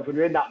 sometimes when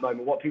you're in that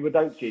moment, what people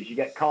don't see is you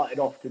get carted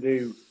off to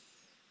do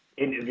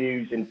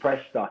interviews and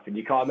press stuff, and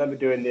you can't. I remember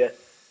doing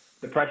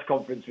the press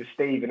conference with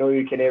Steve, and all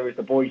you can hear is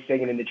the boys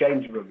singing in the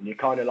changing room, and you're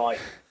kind of like,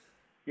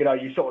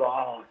 you sort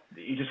of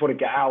you just want to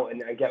get out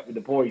and get with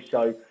the boys.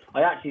 So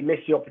I actually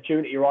missed the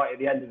opportunity right at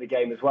the end of the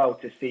game as well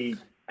to see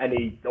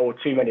any or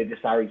too many of the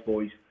Sarries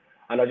boys.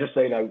 And I just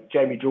say,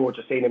 Jamie George,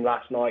 I seen him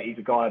last night. He's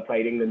a guy I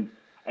played England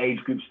age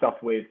group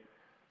stuff with.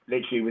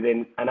 Literally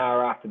within an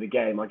hour after the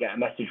game, I get a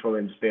message from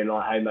him just being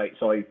like, "Hey mate,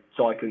 sorry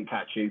I couldn't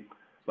catch you.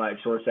 Like,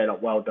 just want to say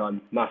well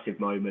done, massive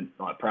moment,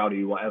 proud of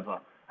you, whatever."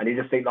 And he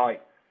just think I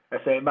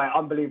say, mate,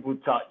 unbelievable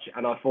touch.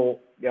 And I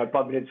thought,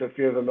 bumping into a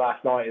few of them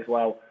last night as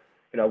well.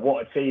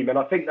 What a team. And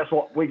I think that's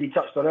what Wiggy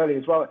touched on earlier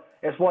as well.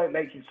 That's why it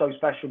makes it so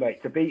special,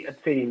 mate, to beat a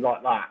team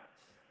like that,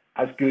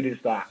 as good as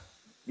that,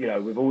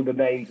 with all the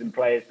names and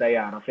players they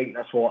had. I think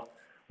that's what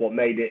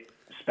made it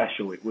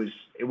special.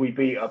 We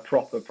beat a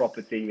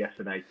proper team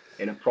yesterday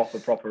in a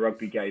proper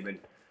rugby game. And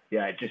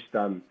yeah, it just,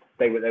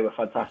 they were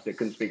fantastic.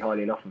 Couldn't speak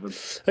highly enough of them.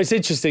 It's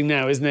interesting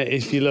now, isn't it?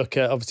 If you look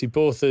at, obviously,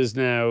 Borthas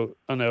now,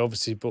 I know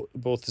obviously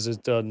Borthas has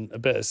done a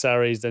bit of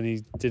Sarries, then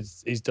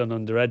he's done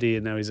under Eddie,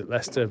 and now he's at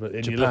Leicester. But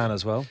then Japan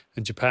as well.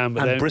 And Japan.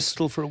 But and then,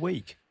 Bristol for a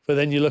week. But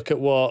then you look at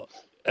what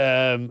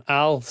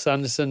Al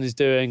Sanderson is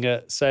doing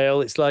at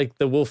Sale. It's like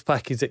the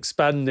Wolfpack is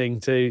expanding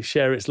to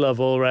share its love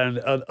all around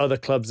other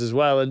clubs as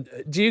well. And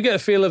do you get a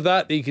feel of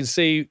that you can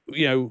see,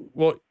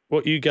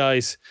 what you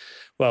guys,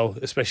 well,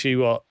 especially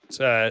what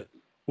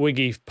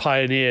Wiggy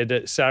pioneered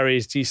at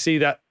Sarries? Do you see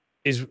that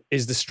is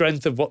the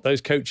strength of what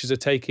those coaches are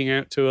taking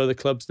out to other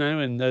clubs now,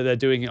 and they're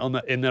doing it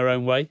in their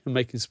own way and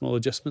making small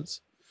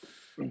adjustments?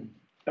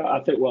 I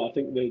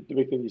think the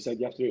big thing you said,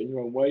 you have to do it in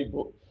your own way,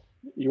 but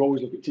you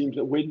always look at teams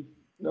that win.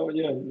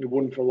 We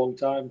won for a long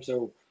time,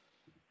 so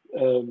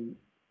when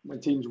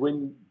teams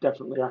win,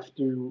 definitely have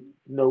to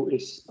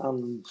notice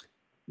and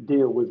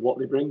deal with what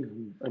they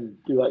bring and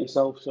do that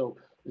yourself. So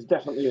there's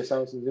definitely a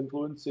Saracens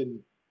influence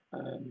in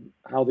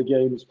how the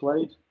game is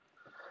played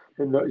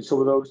in some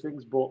of those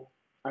things. But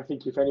I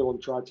think if anyone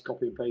tried to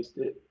copy and paste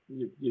it,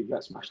 you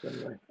get smashed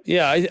anyway.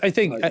 Yeah, I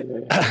think,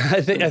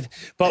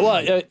 but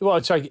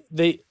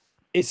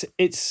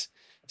it's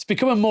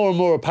becoming more and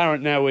more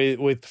apparent now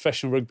with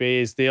professional rugby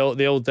is the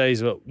old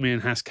days. What me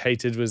and Hask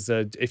hated was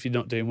if you're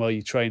not doing well,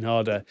 you train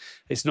harder.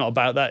 It's not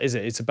about that, is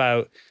it? It's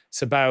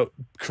about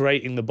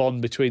creating the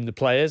bond between the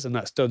players, and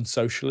that's done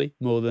socially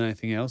more than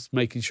anything else.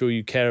 Making sure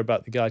you care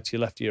about the guy to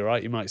your left or your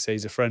right. You might say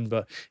he's a friend,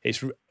 but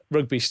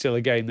rugby's still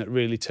a game that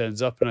really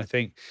turns up, and I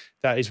think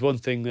that is one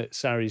thing that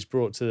Sarri's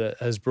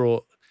has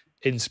brought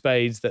in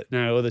spades that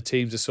now other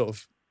teams are sort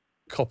of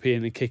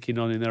copying and kicking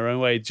on in their own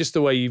way. Just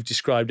the way you've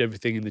described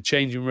everything in the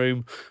changing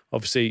room.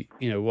 Obviously,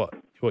 what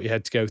you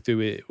had to go through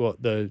with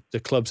what the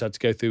clubs had to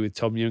go through with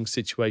Tom Young's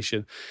situation.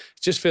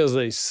 It just feels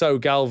that it's so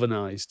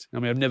galvanised. I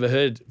mean, I've never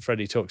heard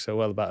Freddie talk so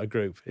well about a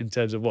group in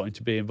terms of wanting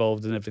to be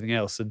involved and everything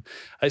else. And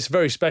it's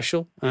very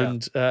special.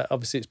 And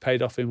obviously it's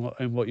paid off in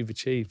what you've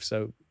achieved.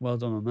 So well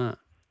done on that.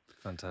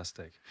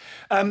 Fantastic.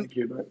 Thank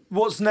you, mate.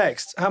 What's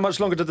next? How much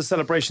longer do the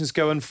celebrations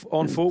go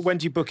on for? When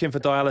do you book in for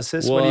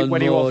dialysis? One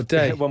more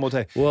day. One more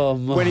day.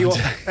 When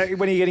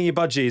are you getting your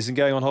budgies and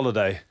going on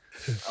holiday?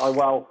 Oh,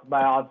 well,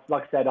 mate,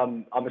 like I said,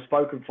 I'm a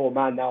spoken for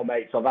man now,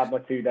 mate. So I've had my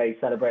 2 days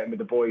celebrating with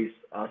the boys.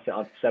 I've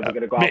said we're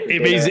going to go out.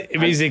 It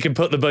means he can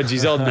put the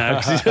budgies on now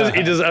because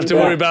he doesn't have to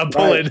worry about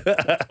pulling.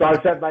 So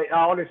I said, mate,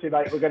 honestly,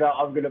 mate, I'm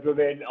gonna move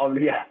in.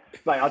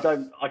 Mate, I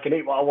can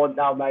eat what I want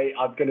now, mate.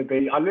 I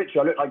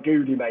look like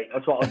Goody, mate.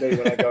 That's what I do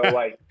when I go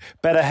away.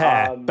 Better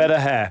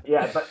hair.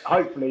 Yeah, but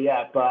hopefully,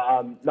 yeah.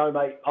 But no,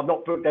 mate, I've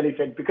not booked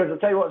anything because I'll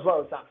tell you what as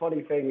well. It's that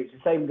funny thing. It's the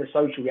same with the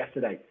social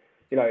yesterday.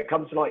 It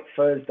comes to like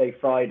Thursday,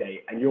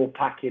 Friday, and you're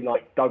packing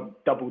like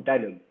double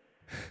denim,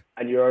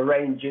 and you're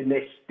arranging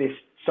this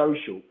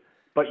social,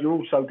 but you're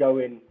also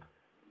going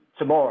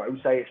tomorrow.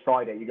 Say it's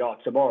Friday, you go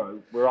tomorrow.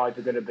 We're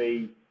either going to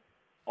be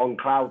on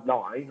cloud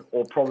 9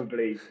 or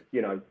probably,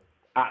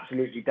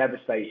 absolutely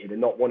devastated and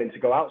not wanting to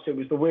go out. So it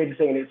was the weirdest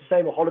thing, and it's the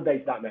same with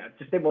holidays. That mate, I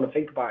just didn't want to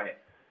think about it.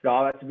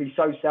 I had to be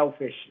so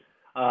selfish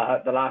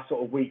the last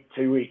sort of week,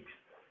 2 weeks,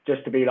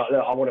 just to be like,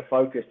 look, I want to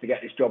focus to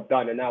get this job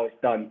done, and now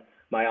it's done.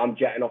 Mate, I'm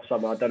jetting off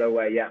somewhere. I don't know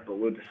where yet, but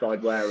we'll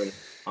decide where. And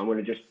I'm going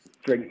to just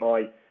drink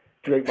my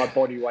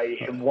body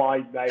weight in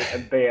wine, mate,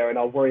 and beer, and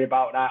I'll worry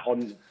about that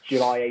on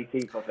July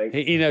 18th, I think.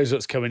 He knows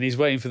what's coming. He's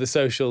waiting for the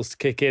socials to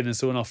kick in and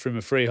someone offer him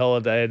a free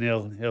holiday, and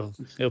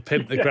he'll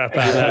pimp the crap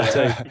out of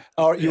that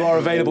too. You are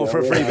available for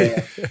a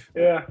freebie.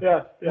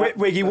 Yeah.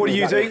 Wiggy, what are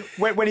you doing?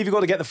 When have you got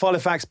to get the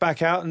Filofax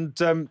back out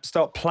and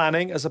start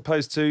planning as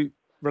opposed to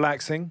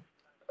relaxing?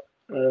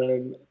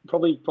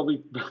 Probably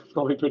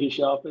pretty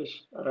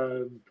sharpish.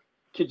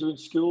 Kids are in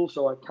school,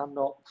 so I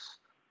cannot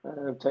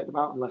take them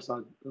out unless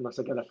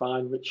I get a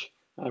fine, which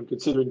I'm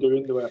considering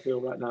doing the way I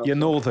feel right now. You're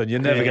northern. You're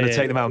never going to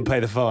take them out and pay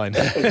the fine.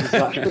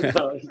 Exactly.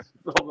 No,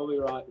 probably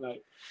right,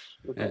 mate.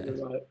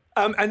 Probably right.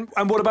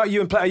 And what about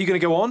you and Play? Are you going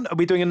to go on? Are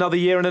we doing another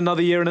year and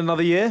another year and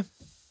another year?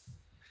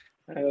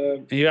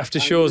 You have to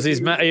Shawsy's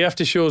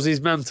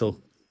mantle.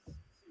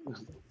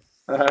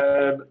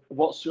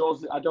 What's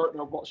Shawsy? I don't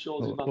know what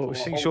Shawsy mantle. I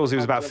think Shawsy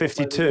was about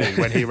 52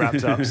 when he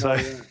wrapped up, so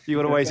you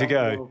got a way to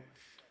go.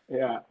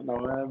 Yeah, no,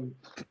 I'm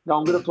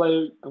going to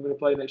play. I'm going to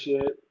play next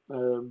year.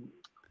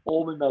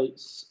 All my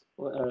mates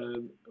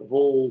have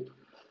all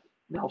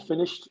now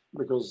finished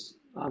because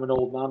I'm an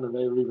old man and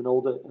they were even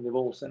older, and they've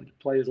all said,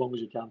 "Play as long as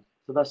you can.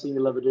 It's the best thing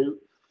you'll ever do."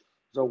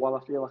 So while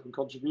I feel I can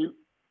contribute,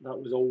 that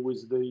was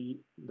always the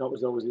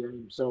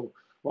aim. So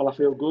while I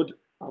feel good,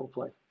 I will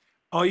play.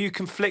 Are you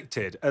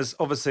conflicted as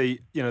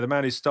obviously, the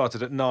man who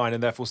started at 9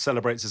 and therefore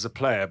celebrates as a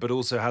player, but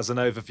also has an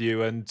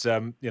overview and,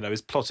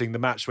 is plotting the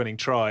match-winning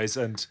tries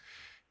and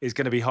is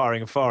going to be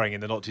hiring and firing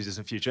in the not too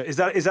distant future? Is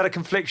that a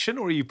confliction,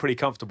 or are you pretty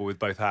comfortable with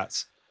both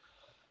hats?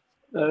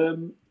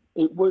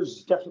 It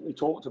was definitely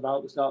talked about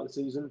at the start of the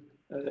season.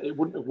 It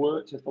wouldn't have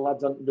worked if the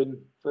lads hadn't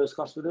been first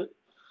class with it.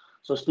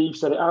 So Steve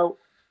said it out.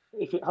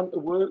 If it hadn't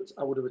have worked,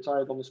 I would have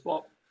retired on the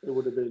spot. It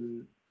would have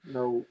been,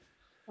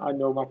 I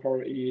know my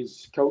priority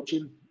is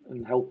coaching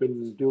and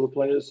helping the other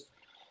players.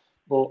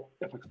 But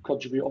if I could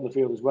contribute on the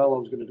field as well, I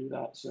was going to do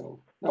that. So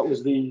that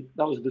was the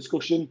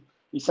discussion.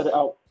 He said it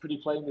out pretty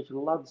plainly for the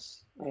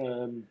lads,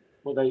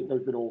 but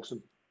they've been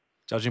awesome.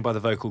 Judging by the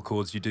vocal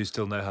cords, you do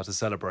still know how to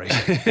celebrate.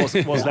 What's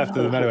left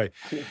of them anyway.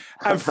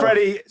 And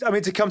Freddie,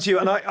 to come to you,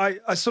 and I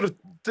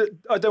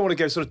don't want to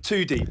go sort of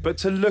too deep, but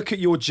to look at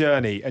your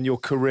journey and your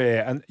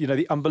career and,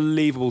 the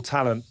unbelievable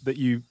talent that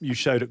you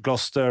showed at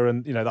Gloucester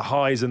and, the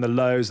highs and the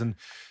lows and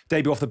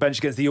debut off the bench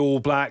against the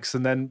All Blacks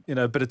and then,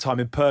 a bit of time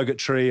in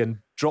purgatory and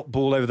drop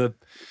ball over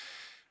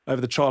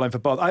the trial line for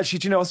Bath.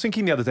 Actually, I was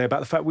thinking the other day about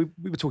the fact we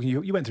were talking,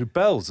 you went through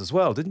Bells as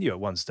well, didn't you, at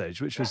one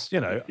stage, which was,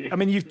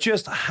 you've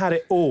just had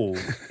it all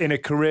in a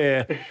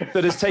career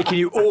that has taken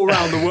you all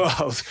around the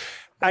world.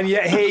 And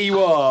yet here you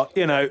are,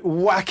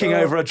 whacking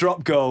over a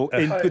drop goal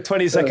with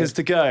 20 seconds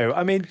to go.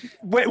 When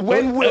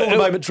will the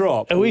moment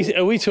drop? Are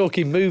we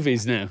talking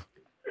movies now?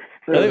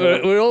 I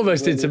think we're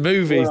almost into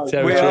movies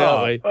territory,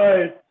 aren't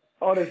we?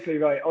 Honestly,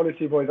 mate.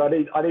 Honestly, boys, I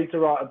need to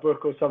write a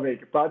book or something.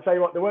 But I'll tell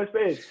you what, the worst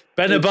bit is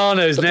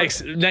Benabano's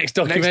next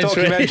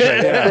documentary.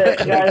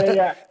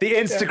 Yeah. The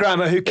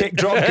Instagrammer who kicked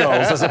drop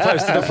goals as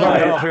opposed to the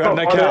player off who had an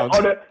account.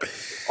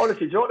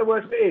 Honestly, do you know what the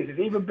worst bit is?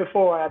 Even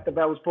before I had the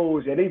Bell's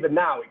palsy, and even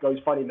now it goes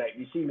funny, mate.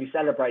 You see me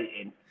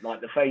celebrating, like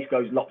the face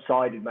goes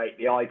lopsided, mate.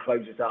 The eye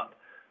closes up,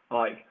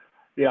 like.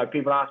 You know,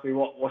 people ask me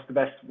what's the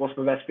best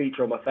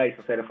feature on my face.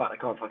 I say the fact I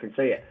can't fucking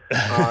see it.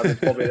 It's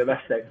probably the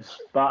best thing.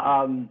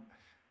 But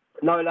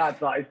no,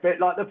 lads, like it's been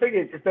like the thing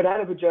is, it's been a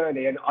hell of a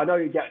journey, and I know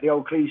you get the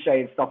old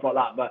cliche and stuff like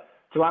that, but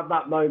to have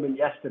that moment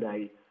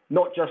yesterday,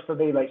 not just for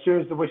me, mate. As soon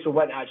as the whistle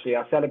went, actually,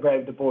 I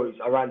celebrated with the boys.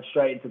 I ran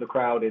straight into the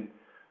crowd and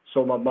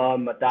saw my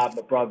mum, my dad,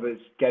 my brothers,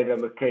 gave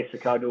them a kiss, a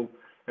cuddle,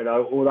 you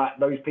know, all that.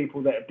 Those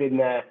people that have been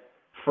there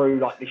through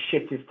like the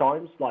shittest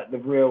times, like the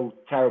real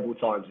terrible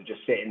times, are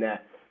just sitting there,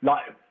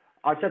 like.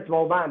 I said to my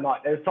old man,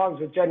 like, there's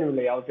times where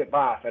genuinely I was at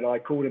Bath and I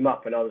called him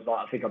up and I was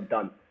like, I think I'm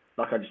done.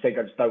 Like, I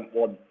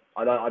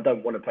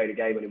don't want to play the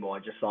game anymore. I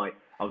just like,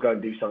 I'll go and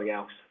do something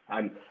else.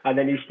 And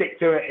then you stick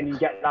to it and you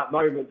get that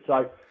moment.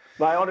 So,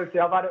 mate,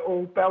 honestly, I've had it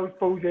all, Bell's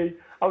palsy.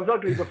 I was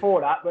ugly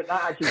before that, but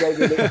that actually gave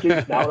me an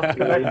excuse now. That's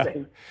the best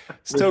thing.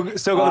 Still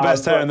got the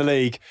best hair in the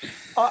league.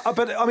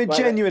 But I mean,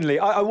 genuinely,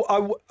 I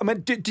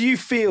mean, do you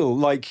feel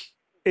like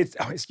it's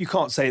you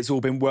can't say it's all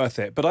been worth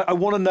it, but I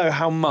want to know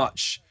how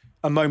much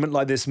a moment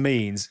like this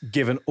means,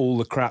 given all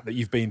the crap that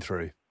you've been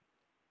through?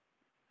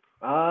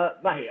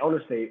 Mate,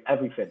 honestly,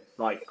 everything.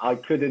 Like, I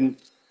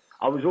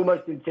was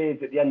almost in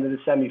tears at the end of the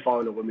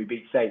semi-final when we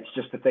beat Saints,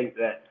 just to think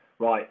that,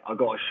 right, I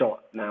got a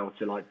shot now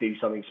to, like, do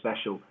something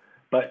special.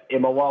 But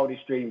in my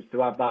wildest dreams, to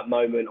have that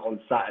moment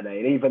on Saturday,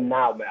 and even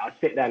now, mate, I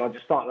sit there and I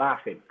just start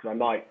laughing, because I'm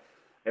like,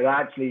 does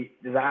that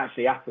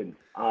actually happen?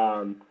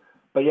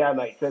 But yeah,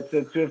 mate, to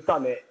have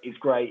done it is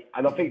great.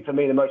 And I think for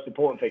me, the most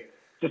important thing,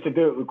 just to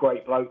do it with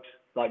great blokes.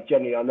 Like,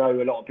 Jenny, I know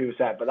a lot of people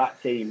say it, but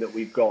that team that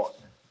we've got,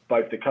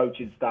 both the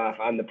coaching staff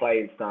and the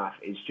playing staff,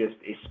 is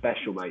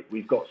special, mate.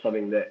 We've got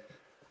something that,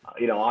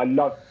 you know, I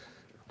love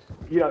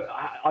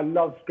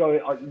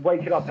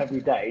waking up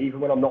every day, even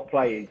when I'm not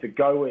playing, to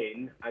go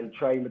in and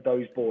train with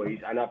those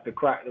boys and have the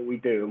crack that we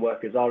do and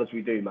work as hard as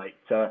we do, mate,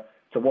 to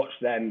watch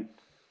them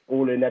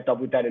all in their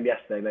double denim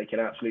yesterday, making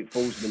absolute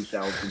fools of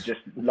themselves and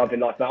just loving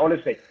life, mate.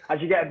 Honestly, as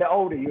you get a bit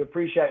older, you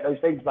appreciate those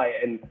things, mate.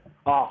 And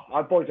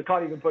my boys, I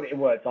can't even put it in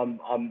words.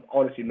 I'm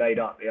honestly made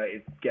up. You know,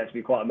 it gets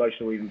me quite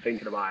emotional even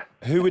thinking about it.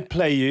 Who would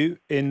play you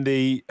in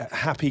the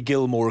Happy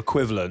Gilmore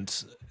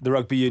equivalent, the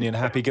Rugby Union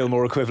Happy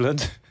Gilmore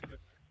equivalent?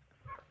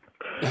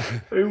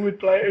 Who would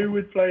play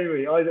me?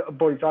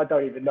 Boys, I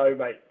don't even know,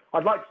 mate.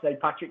 I'd like to say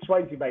Patrick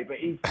Swayze, mate, but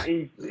he's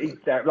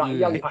there. Like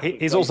young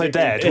Patrick he's Swayze, also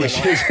dead.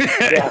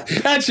 Yeah.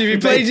 Actually, if you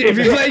played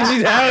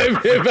you now,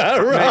 it'd be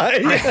about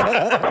right.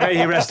 May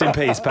he rest in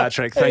peace,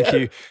 Patrick. Thank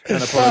you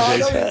and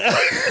apologies.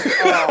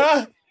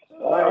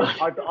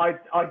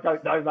 I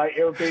don't know, mate.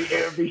 It'll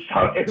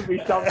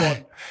be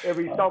someone.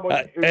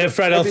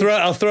 Fred,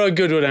 I'll throw a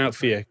good one out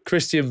for you.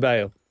 Christian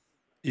Bale.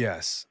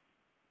 Yes.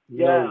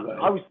 Yeah, no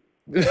I was.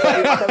 No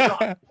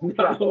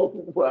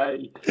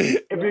way.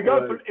 If you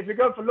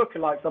go for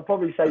lookalikes, I'd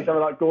probably say something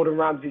like Gordon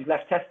Ramsay's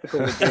left testicle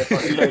would be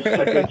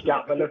a good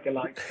gap for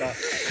lookalikes.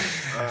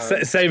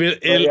 Same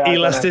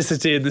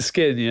elasticity in the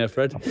skin, yeah,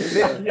 Fred.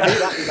 Yeah,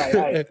 exactly, mate.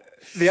 Hey.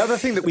 The other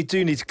thing that we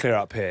do need to clear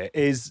up here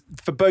is,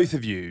 for both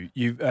of you,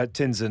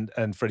 Tinds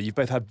and Freddie, you've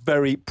both had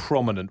very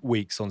prominent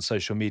weeks on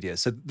social media.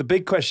 So the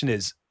big question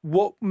is,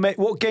 what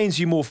gains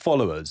you more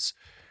followers?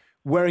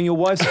 Wearing your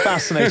wife's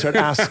fascinator at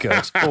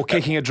Ascot or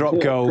kicking a drop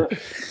goal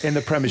in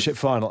the Premiership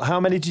final? How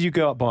many did you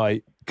go up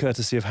by,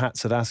 courtesy of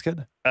hats at Ascot?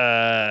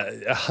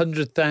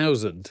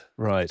 100,000.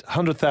 Right,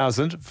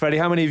 100,000. Freddie,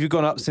 how many have you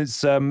gone up since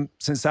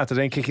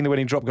Saturday and kicking the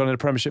winning drop goal in the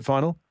Premiership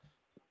final?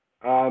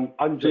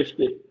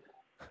 150.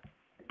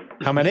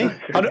 How many?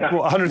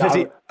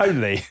 150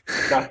 only?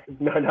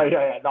 No.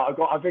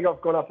 I think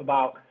I've gone up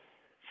about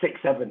 6,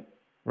 7.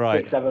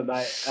 Right. 6, 7,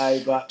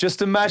 mate. But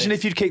just imagine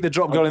if you'd kicked the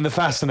drop goal in the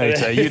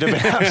fascinator, you'd have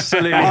been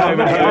absolutely home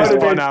and hosed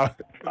by now.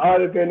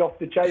 I'd have been off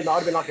the chain. I'd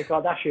have been like a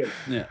Kardashian.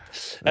 Yeah.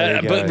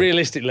 But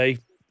realistically,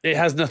 it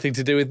has nothing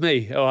to do with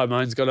me. Oh,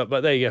 mine's gone up, but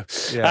there you go.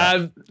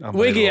 Yeah,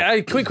 Wiggy,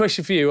 a quick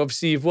question for you.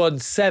 Obviously, you've won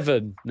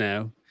 7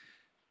 now.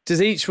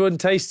 Does each one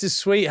taste as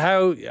sweet?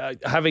 How,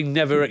 having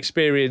never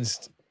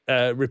experienced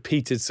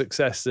repeated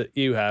success that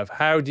you have,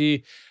 are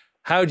you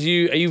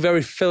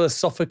very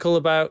philosophical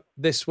about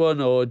this one,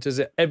 or does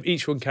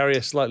each one carry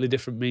a slightly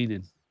different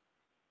meaning?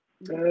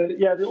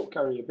 Yeah, they all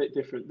carry a bit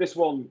different. This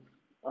one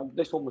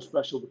was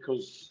special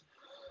because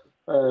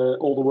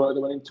all the work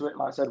that went into it,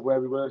 like I said,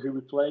 where we were, who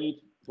we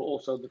played, but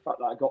also the fact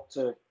that I got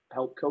to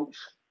help coach.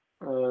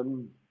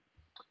 And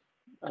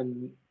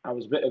I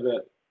was a bit of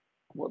a,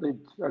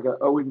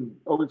 Owen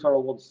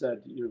Farrell once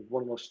said, "You're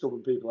one of the most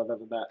stubborn people I've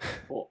ever met,"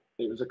 but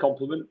it was a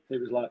compliment.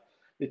 It was like,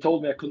 they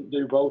told me I couldn't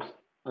do both,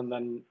 and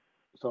then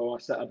so I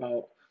set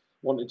about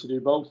wanting to do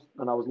both,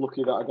 and I was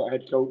lucky that I got a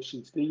head coach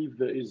in Steve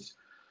that is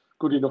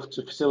good enough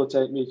to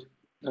facilitate me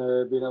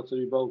being able to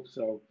do both.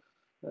 So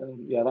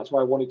yeah, that's why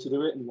I wanted to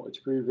do it and wanted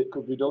to prove it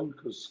could be done,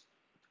 because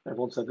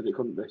everyone said that it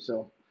couldn't be.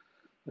 So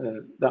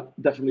that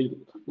definitely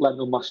lent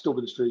on my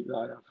stubborn streak that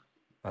I have.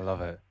 I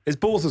love it. Is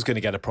Bortles going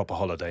to get a proper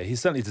holiday? He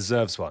certainly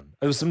deserves one.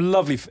 There was some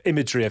lovely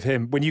imagery of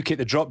him when you kicked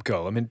the drop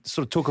goal. I mean,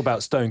 sort of talk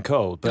about stone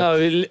cold. But...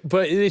 No,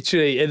 but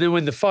literally, and then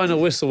when the final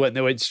whistle went,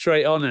 they went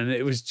straight on, and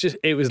it was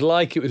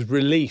like it was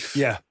relief,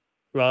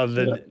 rather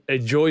than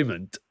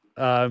enjoyment.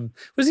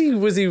 Was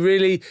he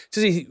really?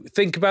 Does he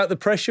think about the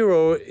pressure,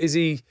 or is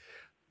he?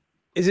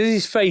 Does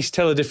his face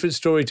tell a different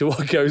story to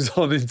what goes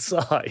on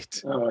inside?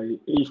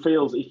 He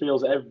feels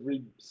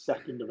every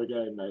second of a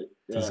game, mate.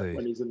 Yeah,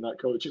 when he's in that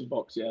coaching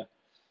box, yeah.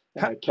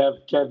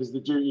 Kev is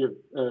the duty of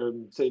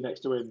sitting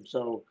next to him,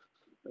 so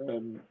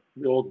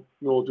we all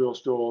draw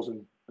straws,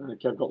 and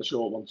Kev got the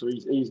short one, so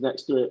he's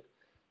next to it,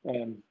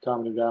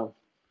 calming him down.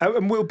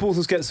 And will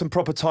Bortles get some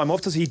proper time off?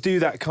 Does he do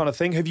that kind of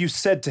thing? Have you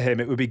said to him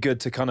it would be good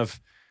to kind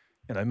of,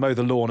 mow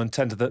the lawn and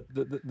tend to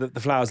the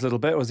flowers a little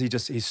bit, or is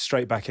he's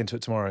straight back into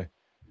it tomorrow?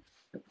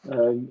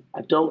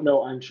 I don't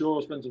know. I'm sure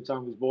I'll spend some time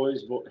with his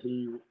boys, but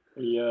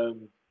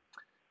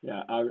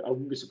I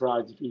wouldn't be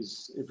surprised if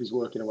he's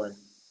working away.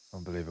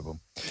 Unbelievable.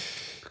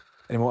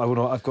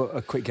 Anymore? I've got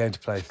a quick game to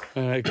play.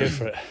 Go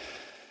for it.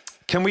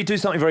 Can we do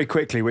something very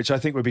quickly, which I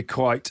think would be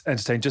quite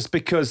entertaining, just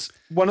because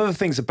one of the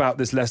things about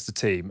this Leicester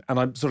team, and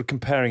I'm sort of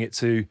comparing it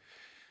to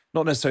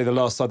not necessarily the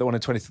last side that won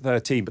in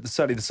 2013, but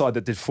certainly the side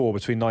that did 4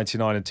 between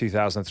 99 and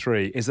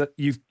 2003, is that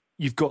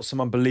you've got some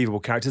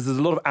unbelievable characters. There's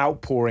a lot of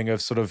outpouring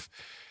of sort of,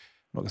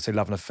 I'm not going to say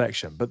love and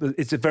affection, but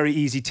it's a very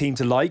easy team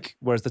to like,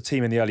 whereas the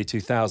team in the early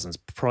 2000s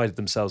prided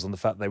themselves on the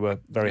fact they were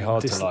very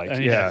hard to like.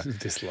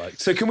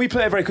 Disliked. So can we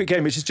play a very quick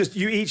game, which is just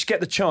you each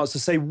get the chance to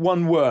say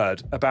one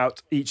word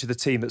about each of the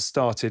team that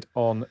started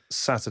on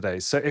Saturday.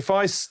 So if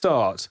I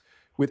start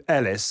with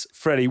Ellis,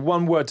 Freddie,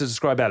 one word to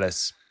describe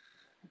Ellis.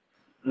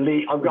 I'm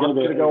going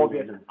to go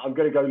obvious. I'm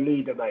going to go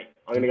leader, mate.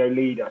 I'm going to go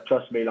leader.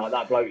 Trust me, like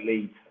that bloke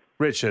leads.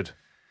 Richard.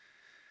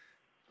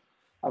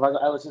 Have I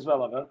got Ellis as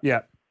well, have I?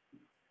 Yeah.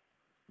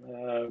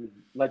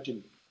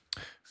 Legend.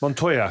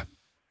 Montoya.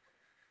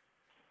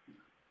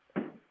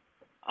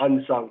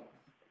 Unsung.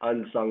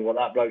 What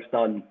that bloke's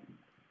done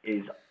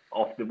is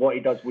what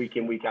he does week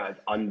in, week out is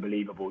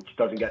unbelievable. Just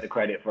doesn't get the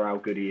credit for how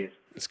good he is.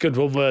 It's a good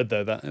one word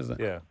though, that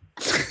isn't it? Yeah.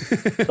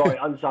 Sorry,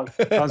 unsung.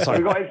 Unsung.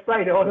 We've got to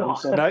explain it or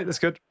not. No, that's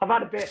good. I've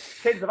had a beer.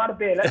 Tinds, I've had a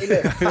beer. Let me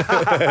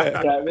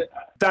live.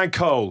 Dan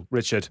Cole,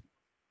 Richard.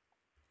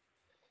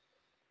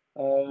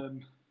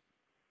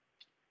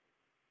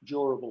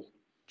 Durable.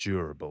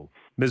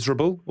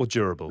 Miserable or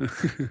durable?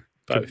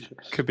 Both.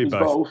 Could be He's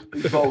both.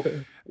 He's both.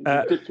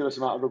 Ridiculous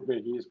amount of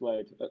rugby he has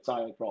played at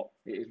Tyler Prop.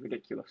 It is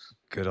ridiculous.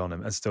 Good on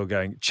him. And still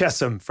going.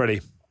 Chesham,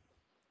 Freddie.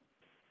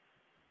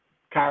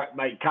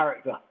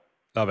 Character.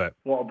 Love it.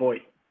 What a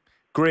boy.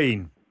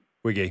 Green,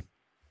 Wiggy.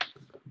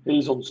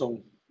 He's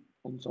unsung.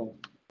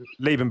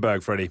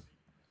 Liebenberg, Freddie.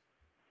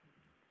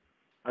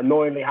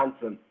 Annoyingly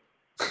handsome.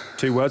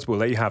 2 words, we'll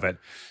let you have it.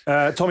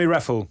 Tommy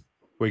Reffel,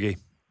 Wiggy.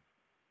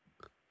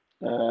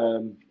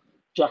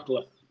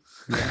 Jackler.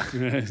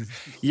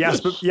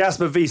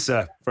 Jasper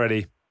Visa,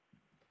 Freddie.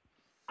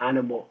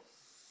 Animal.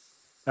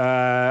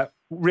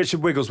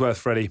 Richard Wigglesworth,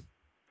 Freddie.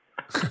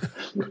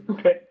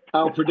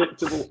 How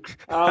predictable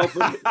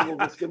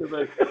this going to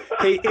be.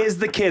 He is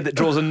the kid that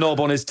draws a knob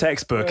on his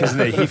textbook, isn't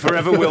he? He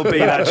forever will be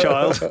that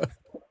child.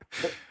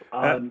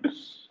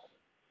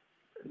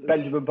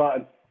 Benjamin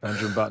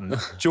Button.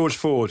 George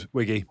Ford,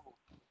 Wiggy.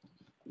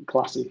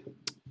 Classy.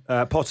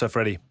 Potter,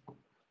 Freddie.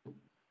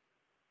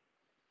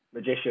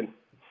 Magician.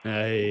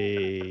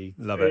 Hey.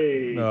 Love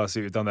it. Oh, I see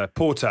what you've done there.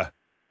 Porter.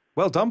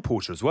 Well done,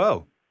 Porter, as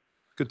well.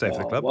 Good day for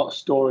the club. What a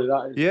story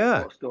that is.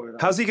 Yeah.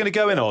 How's he going to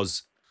go in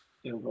Oz?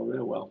 He'll go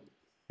real well.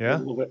 Yeah? I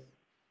love it.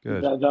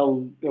 Good.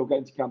 They'll get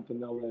into camp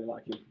and they'll really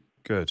like him.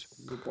 Good.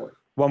 Good boy.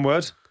 One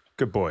word?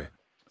 Good boy.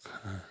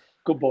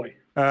 Good boy.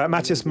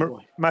 Matthias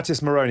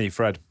Moroni,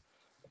 Fred.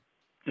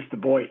 Just a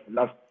boy.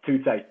 Love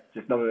Tute.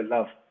 Just nothing but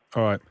love.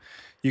 All right.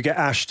 You get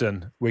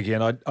Ashton, Wiggy,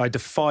 and I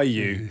defy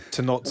you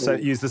to not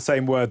use the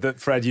same word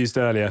that Fred used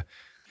earlier.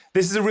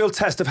 This is a real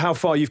test of how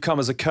far you've come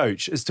as a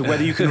coach, as to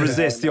whether you can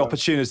resist the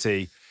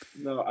opportunity.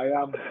 No,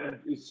 I am.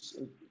 It's,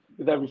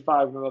 with every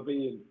 5 of my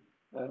being,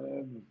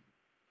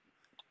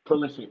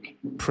 prolific.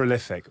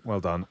 Prolific. Well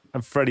done.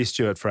 And Freddie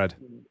Stewart, Fred.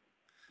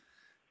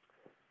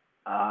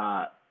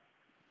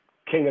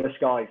 King of the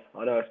skies.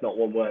 I know it's not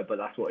one word, but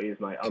that's what he is,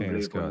 mate. King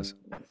Unbelievable. of the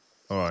skies.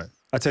 All right.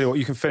 I tell you what,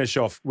 you can finish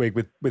off, Wig,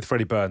 with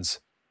Freddie Burns.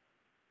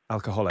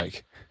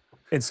 Alcoholic.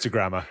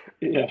 Instagrammer.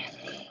 Yeah.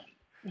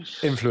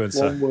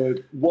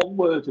 Influencer. One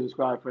word to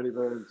describe Freddie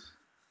Burns.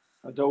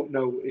 I don't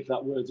know if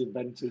that word's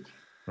invented.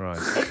 Right.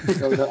 I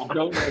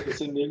don't know if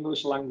it's in the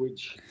English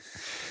language.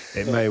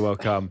 It may well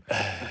come.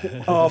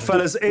 Oh,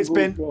 fellas, it's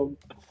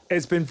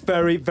been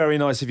very, very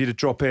nice of you to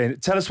drop in.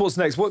 Tell us what's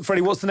next.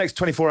 Freddie, what's the next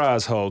 24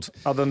 hours hold?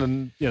 Other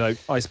than,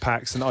 ice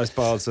packs and ice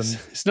baths and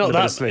it's not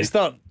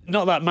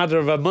that matter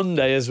of a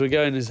Monday as we're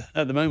going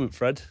at the moment,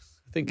 Fred.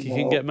 I think you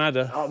can get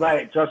madder. Oh,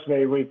 mate, trust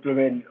me, we've been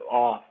in.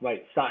 Oh,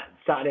 mate,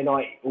 Saturday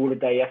night all the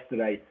day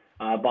yesterday.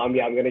 But I'm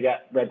going to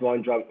get red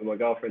wine drunk with my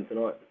girlfriend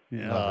tonight.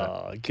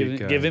 Yeah,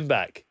 give him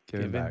back.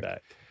 Give him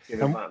back. Give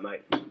him back,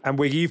 mate. And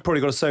Wiggy, you've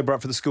probably got to sober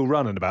up for the school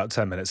run in about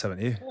 10 minutes,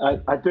 haven't you?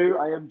 I do.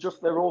 I am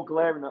just. They're all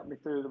glaring at me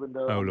through the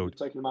window. Oh, I'm Lord.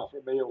 taking them out for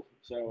a meal.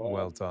 So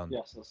Well done.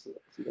 Yes, that's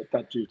the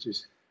dad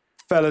duties.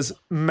 Fellas,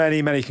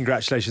 many, many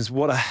congratulations.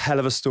 What a hell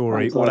of a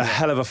story. What a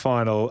hell of a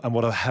final. And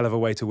what a hell of a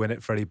way to win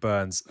it, Freddie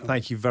Burns.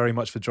 Thank you very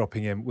much for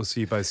dropping in. We'll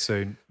see you both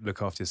soon.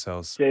 Look after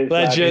yourselves. Cheers,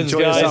 Legends,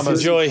 enjoy guys. Your summers.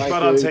 Enjoy. Well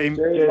done, team.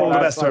 Cheers, All the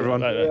guys. best to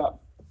everyone. Yeah.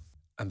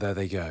 And there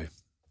they go.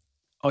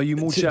 Are you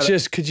more jealous?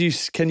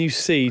 Just can you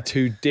see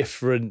two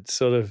different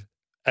sort of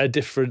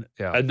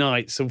a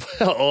nights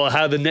or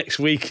how the next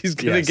week is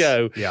going to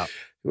go? Yeah.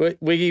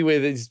 Wiggy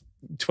with his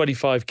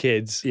 25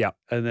 kids. Yeah.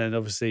 And then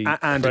obviously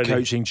and Freddie. a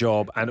coaching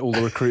job and all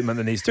the recruitment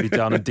that needs to be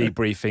done and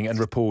debriefing and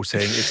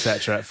reporting,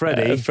 etc.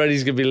 Freddie.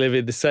 Freddie's going to be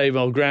living the same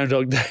old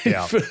Groundhog Day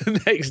for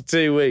the next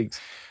 2 weeks.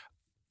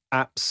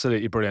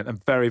 Absolutely brilliant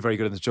and very, very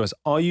good in the choice.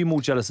 Are you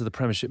more jealous of the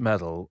Premiership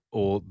medal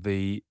or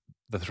the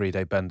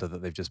 3-day bender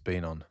that they've just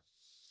been on?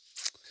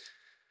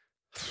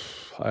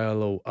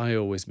 I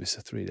always miss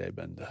a 3-day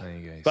bender. There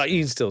you go. But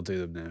you can still do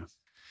them now,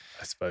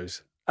 I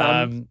suppose.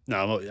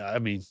 No, I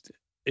mean,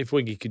 if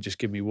Wiggy could just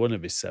give me one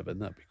of his 7,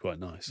 that'd be quite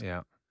nice.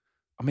 Yeah.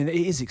 I mean, it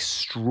is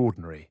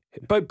extraordinary.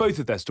 Both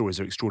of their stories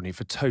are extraordinary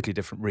for totally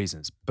different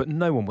reasons, but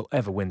no one will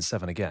ever win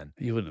 7 again.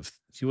 You wouldn't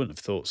have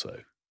thought so.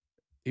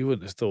 You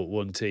wouldn't have thought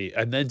one team,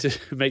 and then to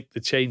make the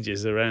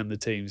changes around the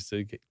teams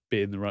to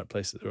be in the right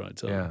place at the right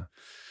time. Yeah.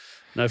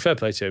 No, fair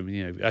play to him.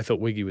 You know, I thought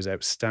Wiggy was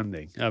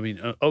outstanding. I mean,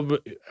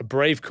 a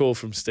brave call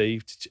from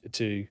Steve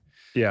to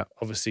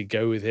obviously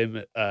go with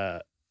him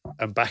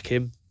and back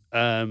him,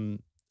 and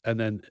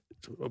then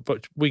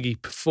but Wiggy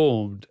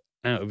performed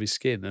out of his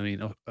skin. I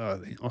mean, I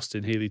think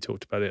Austin Healy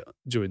talked about it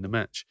during the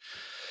match.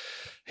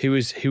 He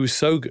was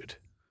so good.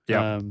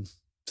 Yeah.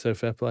 So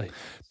fair play.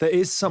 There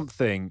is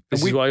something.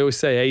 This is why I always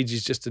say age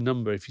is just a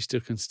number. If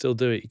you can still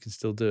do it, you can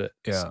still do it.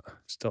 Yeah.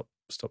 Stop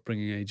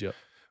bringing age up.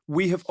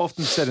 We have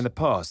often said in the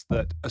past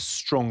that a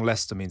strong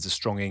Leicester means a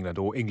strong England,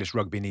 or English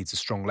rugby needs a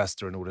strong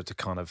Leicester in order to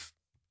kind of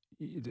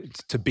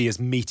to be as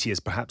meaty as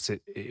perhaps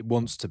it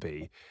wants to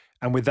be.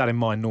 And with that in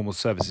mind, normal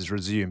services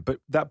resume. But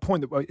that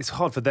point, it's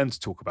hard for them to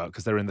talk about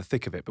because they're in the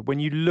thick of it. But when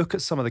you look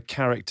at some of the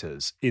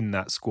characters in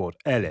that squad,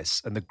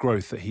 Ellis and the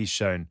growth that he's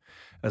shown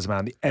as a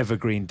man, the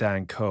evergreen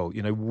Dan Cole,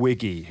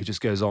 Wiggy, who just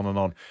goes on and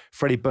on,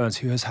 Freddie Burns,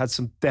 who has had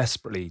some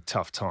desperately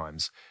tough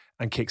times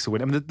and kicks a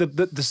win. I mean,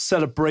 the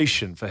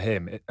celebration for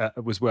him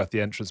was worth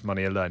the entrance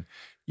money alone.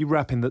 You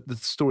wrap in the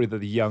story that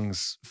the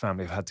Youngs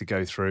family have had to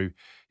go through.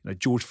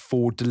 George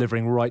Ford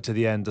delivering right to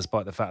the end,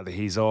 despite the fact that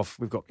he's off.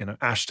 We've got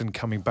Ashton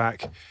coming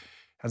back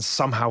and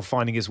somehow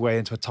finding his way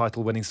into a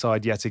title-winning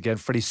side yet again.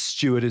 Freddie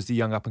Stewart is the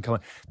young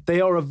up-and-comer.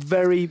 They are a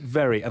very,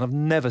 very, and I've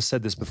never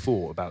said this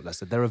before about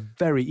Leicester, they're a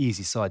very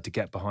easy side to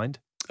get behind.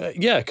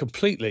 Yeah,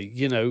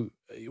 completely.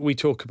 We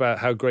talk about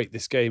how great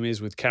this game is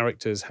with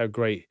characters, how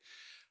great,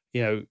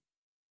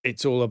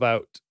 it's not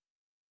about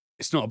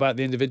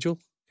the individual.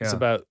 Yeah. It's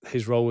about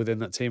his role within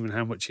that team and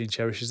how much he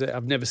cherishes it.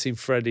 I've never seen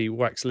Freddie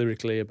wax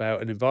lyrically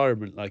about an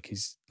environment like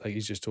he's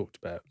just talked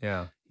about.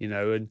 Yeah.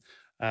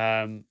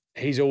 And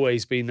he's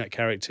always been that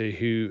character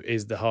who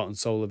is the heart and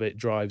soul of it,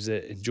 drives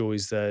it,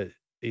 enjoys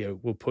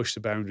will push the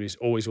boundaries,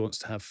 always wants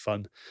to have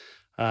fun.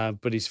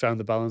 But he's found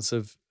the balance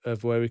of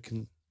where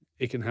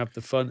he can have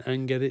the fun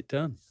and get it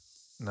done.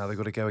 Now they've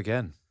got to go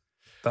again.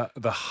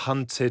 The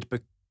hunter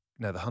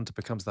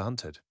becomes the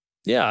hunted.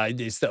 Yeah,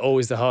 it's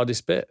always the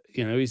hardest bit,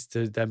 is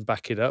to then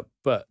back it up.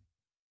 But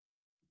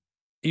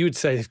you would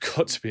say they've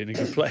got to be in a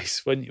good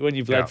place when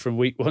you've led from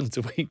week 1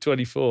 to week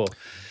 24.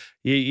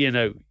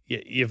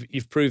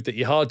 You've proved that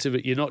you're hard to,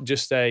 but you're not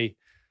just a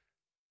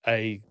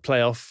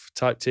playoff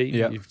type team.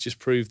 Yeah. You've just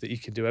proved that you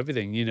can do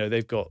everything.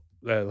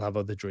 They'll have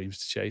other dreams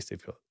to chase.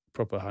 They've got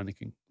proper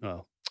Heineken,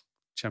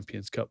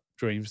 Champions Cup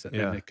dreams that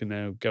they can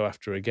now go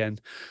after again.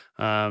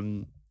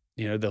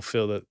 They'll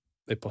feel that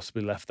they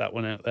possibly left that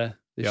one out there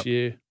this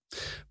year.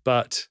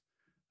 But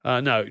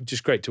no,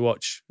 just great to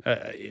watch.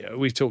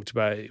 We just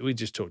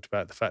talked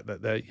about the fact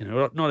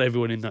that not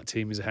everyone in that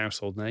team is a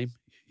household name.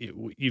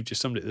 You've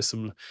just summed it. There's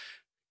some,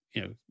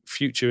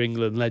 future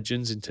England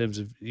legends in terms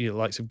of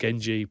likes of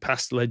Genji,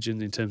 past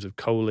legend in terms of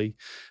Coley,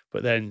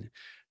 but then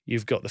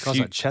you've got the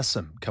future. Like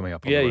Chesham coming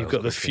up. On you've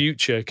got the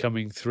future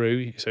coming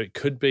through. So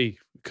could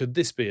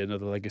this be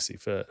another legacy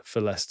for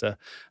Leicester?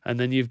 And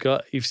then you've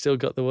still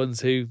got the ones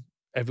who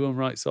everyone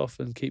writes off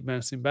and keep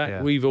bouncing back.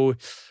 Yeah.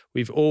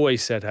 We've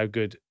always said how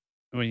good.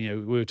 We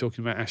were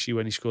talking about Ashley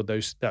when he scored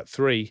that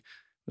 3.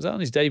 Was that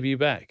on his debut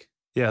back?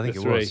 Yeah, I think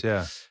it was.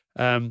 Yeah.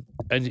 And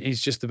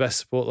he's just the best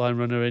support line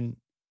runner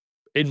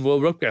in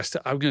World Rugby.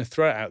 I'm going to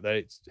throw it out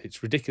there.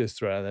 It's ridiculous to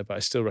throw it out there, but I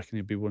still reckon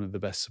he'd be one of the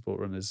best support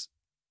runners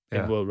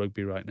in World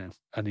Rugby right now.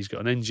 And he's got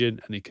an engine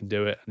and he can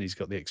do it and he's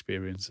got the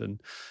experience. And,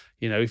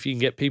 if you can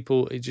get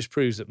people, it just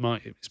proves that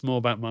it's more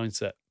about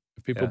mindset.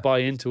 If people buy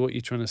into what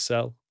you're trying to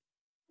sell,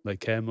 they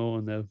care more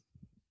and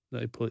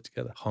they pull it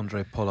together.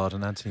 Andre Pollard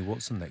and Anthony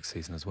Watson next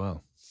season as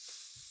well.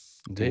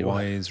 Indeed.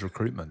 Wise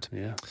recruitment.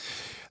 Yeah.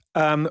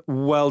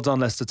 Well done,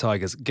 Leicester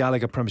Tigers.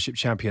 Gallagher Premiership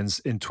champions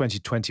in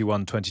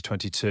 2021,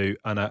 2022,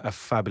 and a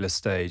fabulous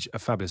stage, a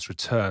fabulous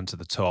return to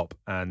the top.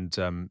 And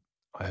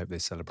I hope they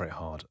celebrate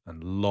hard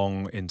and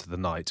long into the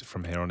night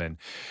from here on in.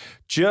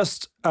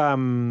 Just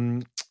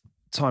time,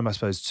 I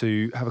suppose,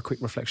 to have a quick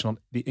reflection on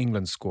the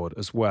England squad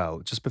as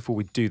well. Just before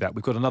we do that,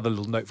 we've got another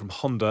little note from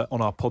Honda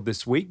on our pod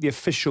this week, the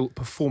official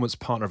performance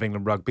partner of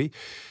England Rugby,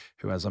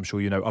 who, as I'm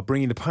sure you know, are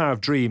bringing the power of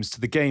dreams to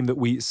the game that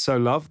we so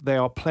love. They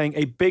are playing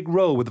a big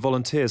role with the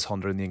volunteers,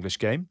 Honda, in the English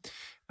game,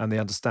 and they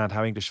understand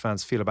how English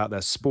fans feel about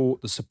their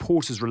sport, the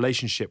supporters'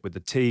 relationship with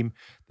the team,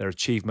 their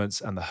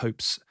achievements and the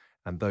hopes,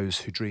 and those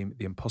who dream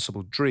the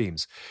impossible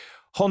dreams.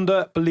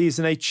 Honda believes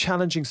in a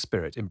challenging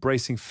spirit,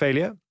 embracing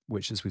failure,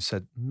 which, as we've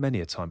said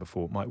many a time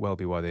before, might well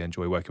be why they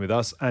enjoy working with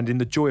us, and in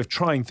the joy of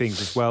trying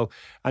things as well.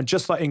 And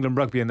just like England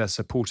Rugby and their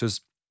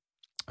supporters,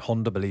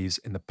 Honda believes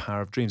in the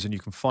power of dreams, and you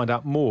can find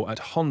out more at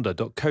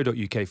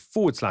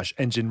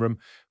honda.co.uk/engine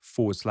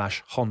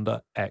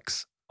room/Honda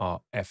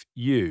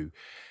XRFU.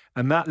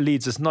 And that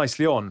leads us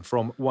nicely on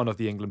from one of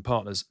the England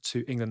partners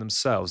to England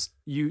themselves.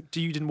 You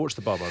didn't watch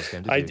the Baa-Baas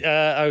game, did you?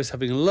 I was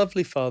having a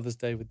lovely Father's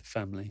Day with the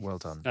family. Well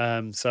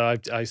done. So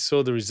I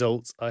saw the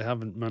results. I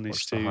haven't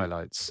managed to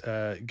highlights.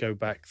 Go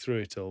back through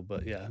it all,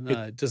 but yeah,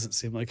 no, it doesn't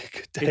seem like a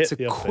good day. It's at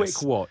the a office.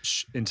 quick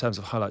watch in terms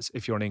of highlights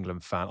if you're an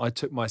England fan. I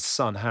took my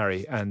son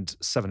Harry and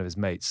 7 of his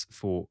mates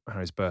for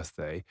Harry's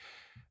birthday.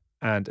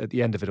 And at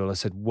the end of it all, I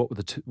said, what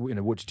did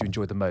you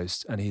enjoy the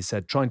most? And he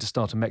said, trying to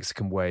start a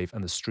Mexican wave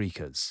and the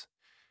streakers,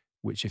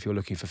 which, if you're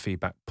looking for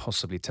feedback,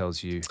 possibly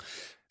tells you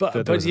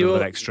that there was a little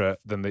bit extra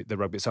than the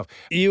rugby itself.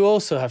 You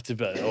also have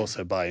to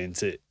also buy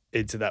into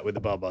that with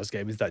the Baa-Baas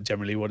game. Is that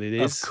generally what it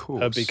is? Of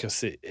course.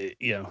 Because,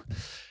 you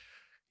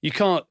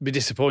can't be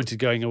disappointed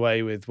going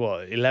away with,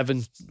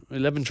 11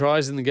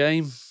 tries in the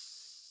game?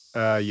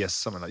 Yes,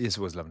 something like yes,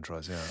 it was 11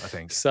 tries, yeah, I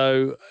think.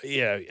 So,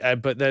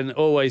 but then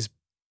always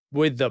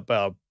with the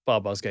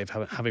Baa-Baas game,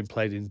 having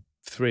played in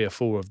 3 or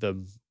 4 of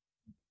them,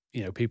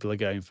 people are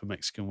going for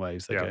Mexican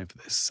waves. They're going for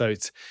this. So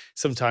it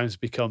sometimes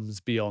becomes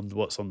beyond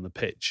what's on the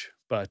pitch.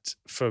 But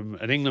from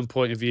an England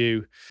point of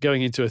view,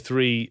 going into a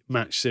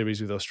 3-match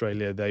series with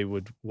Australia, they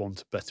would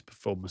want a better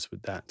performance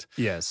with that.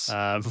 Yes.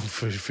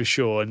 For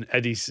sure. And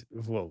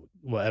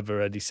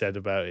whatever Eddie said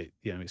about it,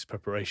 its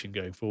preparation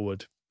going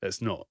forward,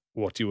 that's not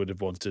what you would have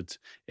wanted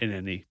in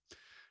any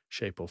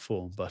shape or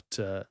form. But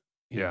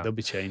there'll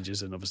be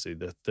changes. And obviously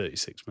the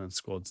 36-man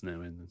squad's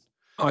now in.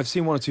 I've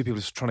seen 1 or 2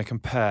 people trying to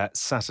compare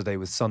Saturday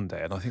with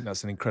Sunday, and I think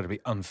that's an incredibly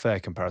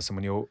unfair comparison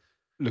when you're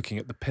looking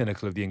at the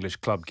pinnacle of the English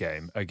club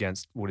game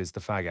against what is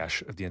the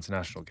fag-ash of the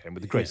international game,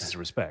 with the greatest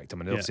respect. I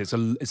mean,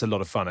 obviously it's a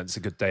lot of fun and it's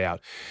a good day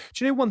out.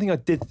 Do you know one thing I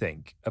did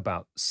think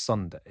about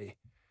Sunday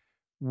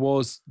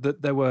was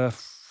that there were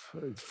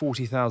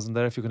 40,000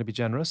 there, if you're going to be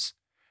generous.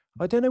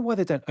 I don't know why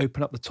they don't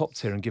open up the top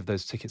tier and give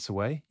those tickets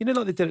away.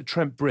 Like they did at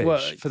Trent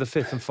Bridge for the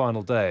 5th and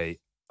final day.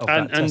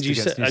 And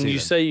you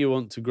say you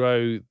want to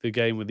grow the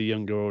game with a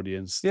younger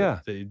audience.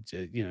 Yeah, it's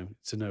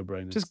a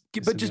no-brainer. Just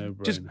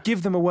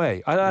give them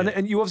away.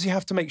 And you obviously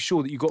have to make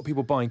sure that you've got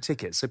people buying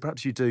tickets. So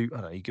perhaps you do. I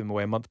don't know. You give them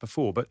away a month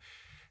before, but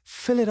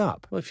fill it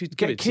up. Well, if you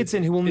get kids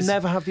in who will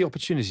never have the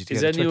opportunity to.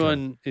 Is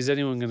anyone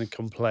going to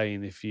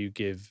complain if you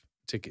give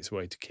tickets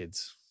away to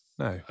kids?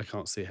 No, I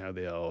can't see how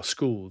they are. Or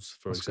schools,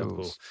 for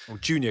example, or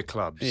junior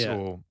clubs,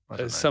 or I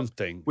don't know.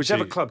 Something.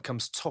 Whichever club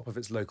comes top of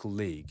its local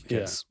league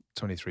gets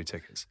 23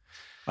 tickets.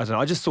 I don't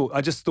know. I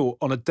just thought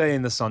on a day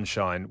in the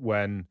sunshine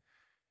when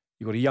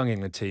you've got a young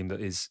England team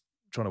that is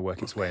trying to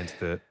work its way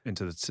into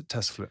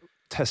the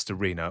test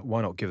arena,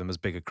 why not give them as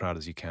big a crowd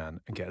as you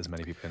can and get as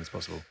many people in as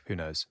possible? Who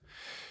knows?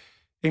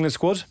 England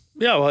squad?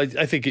 Yeah, well,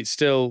 I think it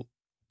still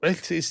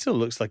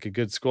looks like a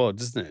good squad,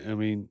 doesn't it? I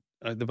mean,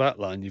 at the back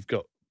line, you've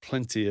got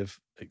plenty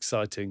of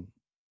exciting.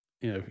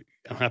 I'm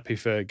happy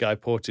for Guy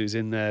Porter who's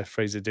in there,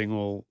 Fraser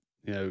Dingwall.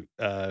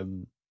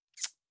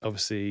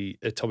 Obviously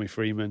Tommy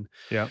Freeman.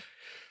 Yeah.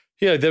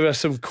 Yeah, there are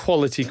some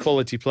quality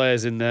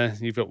players in there.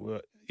 You've got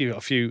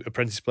a few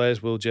apprentice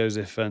players, Will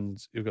Joseph,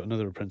 and you've got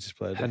another apprentice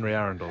player, Henry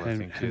Arundel. I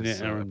think Henry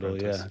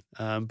Arundel, yeah.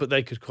 But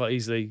they could quite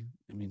easily.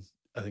 I mean,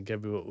 I think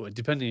everyone,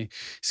 depending,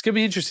 it's going to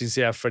be interesting to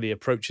see how Freddie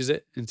approaches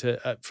it.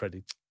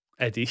 Freddie and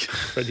Eddie.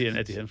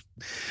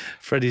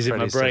 Freddie's in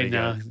my brain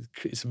now.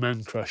 It's a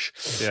man crush.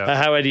 Yeah.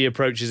 How Eddie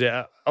approaches it.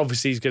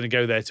 Obviously, he's going to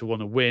go there to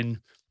want to win,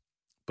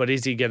 but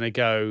is he going to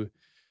go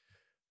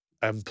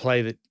and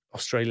play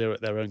Australia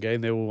at their own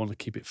game? They all want to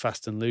keep it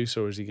fast and loose,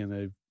 or is he going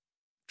to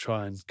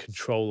try and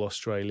control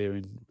Australia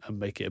and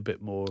make it a bit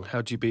more?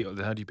 How do you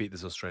beat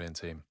this Australian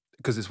team?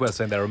 Because it's worth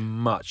saying they're a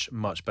much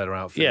much better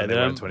outfit. Yeah,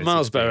 they're a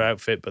miles better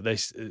outfit, but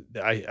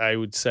I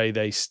would say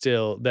their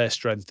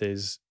strength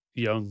is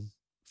young,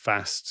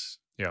 fast.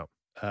 Yeah,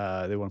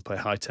 they want to play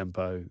high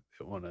tempo.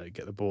 They want to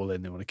get the ball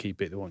in. They want to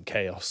keep it. They want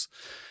chaos.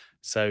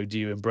 So, do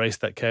you embrace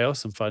that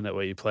chaos and find out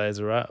where your players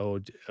are at,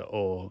 or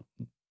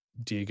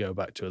do you go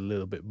back to a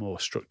little bit more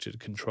structured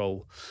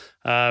control?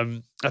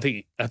 I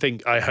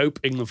hope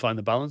England find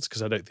the balance,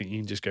 because I don't think you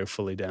can just go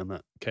fully down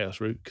that chaos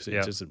route, because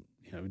it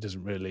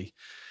doesn't really.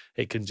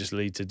 It can just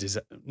lead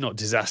to not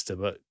disaster,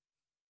 but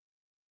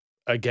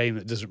a game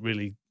that doesn't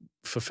really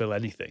fulfill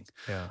anything.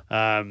 Yeah.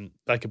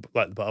 Like a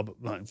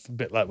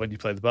bit like when you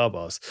play the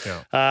Baa-Baas.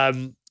 Yeah.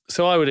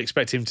 So I would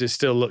expect him to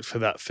still look for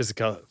that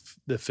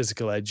the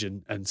physical edge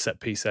and set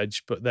piece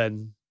edge, but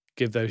then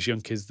give those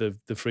young kids the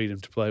freedom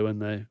to play when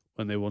they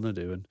want to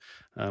do.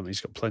 And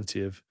he's got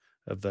plenty of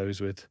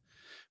those with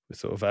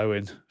sort of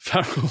Owen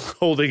Farrell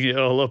holding it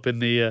all up in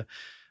the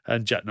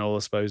and Jack Noel, I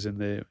suppose, in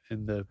the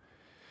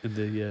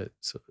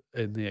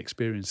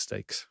experience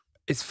stakes.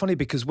 It's funny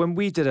because when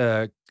we did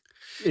a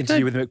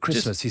interview with him at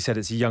Christmas, he said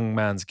it's a young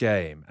man's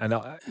game. And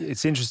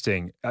it's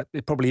interesting.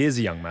 It probably is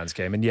a young man's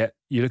game. And yet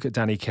you look at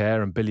Danny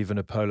Kerr and Billy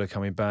Vunipola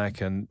coming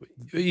back, and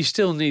you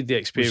still need the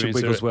experience.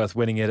 Wigglesworth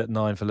winning it at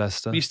 9 for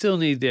Leicester. You still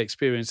need the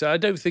experience. I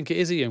don't think it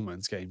is a young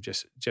man's game,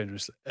 just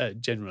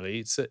generally.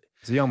 It's a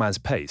young man's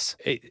pace.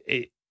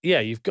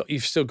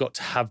 You've still got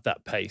to have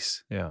that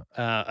pace. Yeah.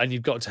 And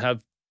you've got to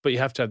have, but you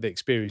have to have the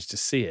experience to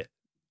see it.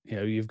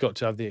 You've got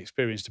to have the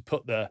experience to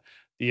put the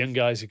young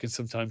guys who can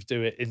sometimes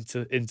do it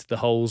into the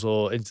holes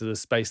or into the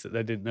space that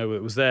they didn't know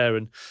it was there.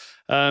 And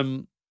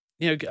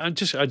I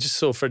just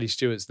saw Freddie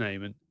Stewart's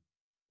name, and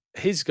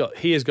he has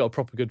got a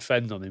proper good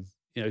fend on him.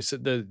 So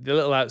the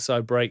little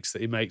outside breaks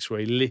that he makes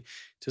where he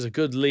does a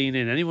good lean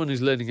in. Anyone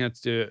who's learning how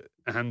to do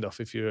a handoff,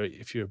 if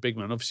you're a big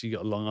man, obviously you've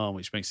got a long arm,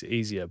 which makes it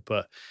easier.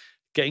 But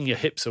getting your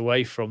hips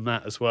away from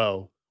that as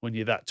well when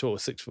you're that tall,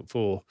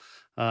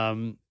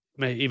 6'4".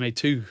 He made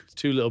two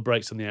little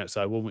breaks on the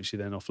outside, one which he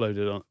then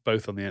offloaded on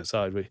both on the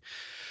outside,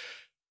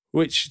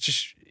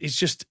 which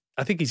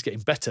I think he's getting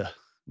better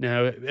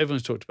now.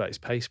 Everyone's talked about his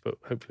pace, but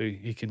hopefully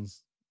he can.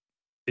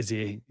 Is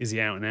he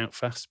out and out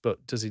fast?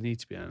 But does he need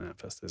to be out and out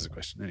fast? There's a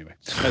question. Anyway,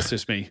 that's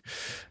just me.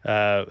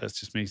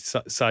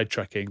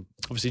 Sidetracking.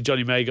 Obviously,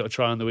 Johnny May got a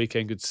try on the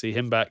weekend. Good to see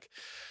him back.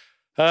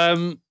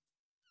 I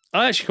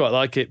actually quite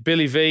like it.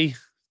 Billy V.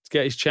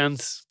 Get his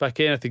chance back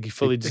in. I think he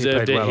fully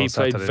deserved it. He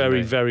played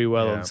very, very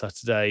well on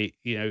Saturday.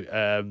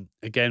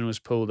 Again was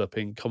pulled up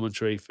in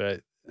commentary for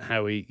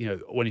how he,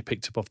 when he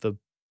picked up off the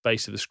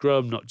base of the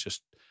scrum, not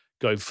just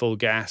going full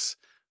gas,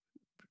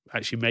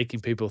 actually making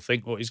people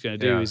think what he's going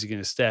to do. Is he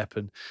going to step?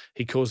 And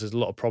he causes a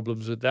lot of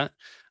problems with that.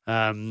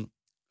 And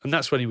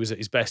that's when he was at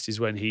his best, is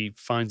when he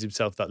finds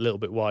himself that little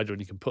bit wider and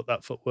he can put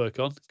that footwork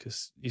on,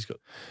 because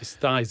his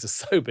thighs are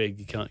so big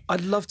you can't.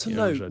 I'd love to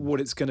know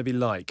what it's going to be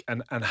like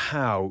and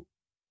how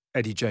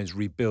Eddie Jones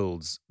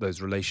rebuilds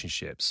those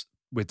relationships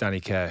with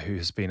Danny Kerr, who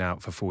has been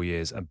out for 4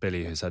 years, and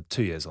Billy, who's had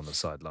 2 years on the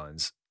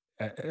sidelines.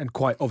 And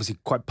quite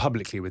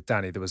publicly with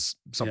Danny, there was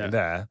something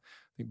there.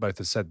 I think both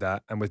have said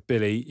that. And with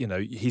Billy,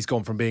 he's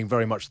gone from being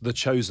very much the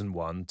chosen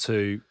one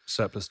to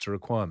surplus to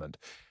requirement.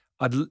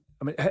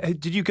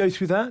 Did you go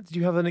through that? Did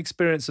you have an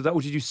experience of that?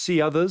 Or did you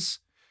see others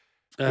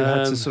who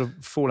had to sort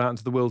of fall out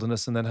into the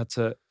wilderness and then had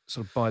to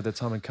sort of bide their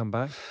time and come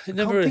back? It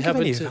never really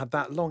happened. You've had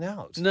that long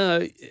out.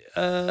 No,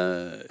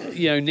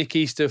 Nick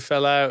Easter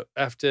fell out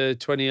after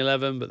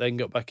 2011, but then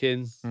got back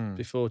in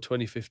before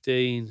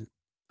 2015.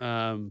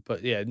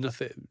 But yeah,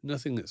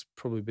 nothing that's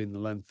probably been the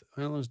length.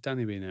 How long has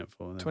Danny been out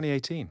for? Then?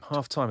 2018,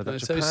 half time of that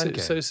Japan game.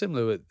 So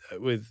similar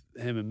with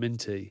him and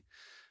Minty,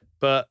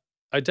 but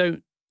I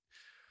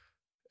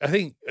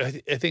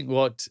think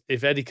what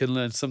if Eddie can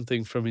learn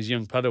something from his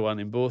young Padawan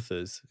in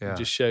Bauthas, it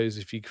just shows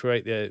if you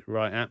create the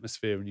right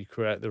atmosphere and you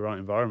create the right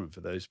environment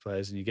for those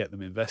players and you get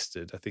them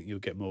invested, I think you'll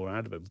get more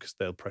out of them because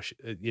they'll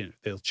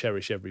they'll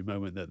cherish every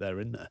moment that they're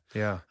in there.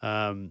 Yeah.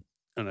 And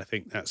I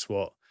think that's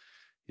what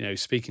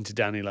speaking to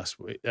Danny last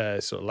week,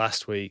 that's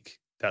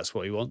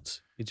what he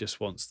wants. He just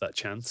wants that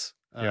chance.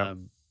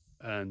 And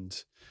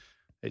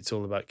it's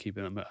all about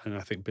keeping that. And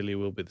I think Billy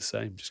will be the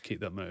same. Just keep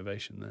that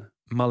motivation there.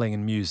 Mulling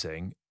and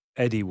musing.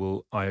 Eddie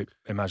will, I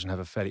imagine, have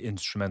a fairly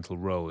instrumental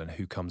role in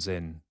who comes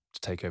in to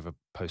take over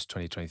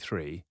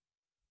post-2023,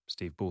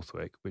 Steve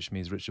Borthwick, which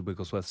means Richard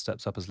Wigglesworth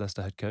steps up as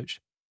Leicester head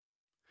coach.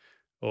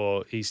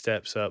 Or he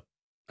steps up.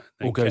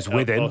 Or goes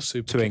with him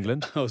to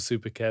England. Or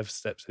Super Kev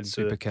steps in.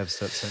 Kev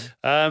steps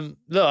in.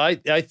 Look,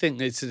 I think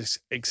it's an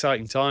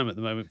exciting time at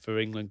the moment for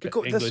English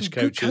coaches. There's some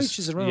good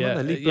coaches around,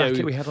 aren't there? Lee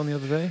Blackett we had on the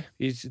other day.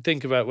 You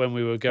think about when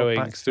we were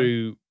going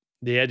through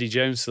the Eddie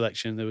Jones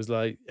selection, there was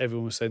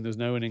everyone was saying there was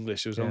no one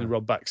English. There was only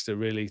Rob Baxter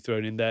really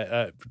thrown in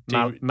there.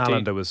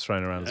 Malander was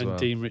thrown around as well. And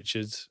Dean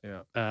Richards.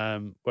 Yeah.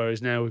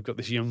 Whereas now we've got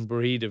this young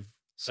breed of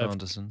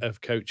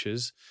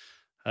coaches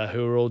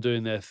who are all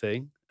doing their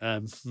thing.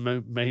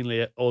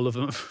 Mainly all of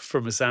them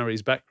from a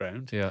Saracens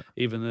background. Yeah.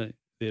 Even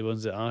the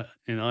ones that are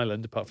in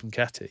Ireland, apart from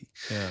Catty.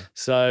 Yeah.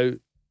 So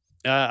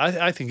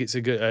I think it's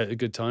a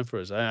good time for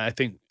us. I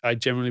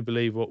generally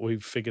believe what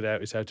we've figured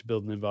out is how to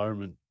build an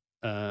environment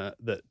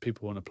that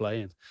people want to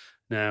play in.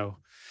 Now,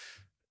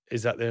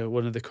 is that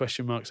one of the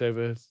question marks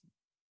over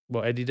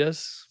what Eddie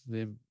does,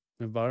 the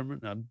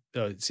environment?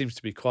 It seems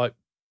to be quite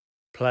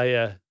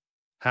player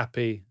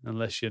happy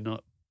unless you're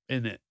not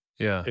in it.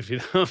 Yeah, if you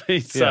know what I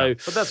mean. So,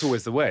 but that's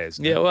always the way,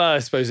 isn't it? Yeah, well, I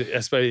suppose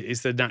it's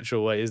the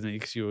natural way, isn't it?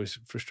 Because you're always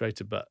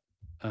frustrated, but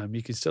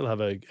you can still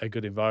have a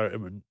good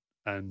environment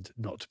and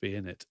not to be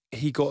in it.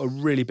 He got a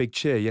really big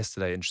cheer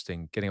yesterday.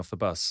 Interesting, getting off the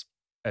bus,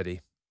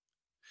 Eddie.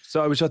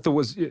 So, which I thought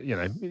was,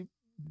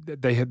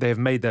 they have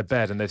made their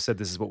bed and they've said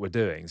this is what we're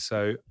doing.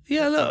 So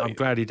yeah, look, I'm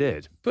glad he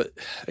did. But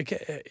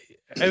okay,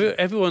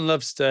 everyone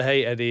loves to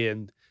hate Eddie,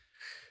 and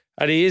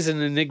he is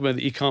an enigma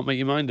that you can't make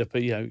your mind up.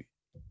 But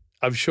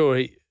I'm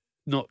sure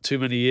not too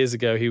many years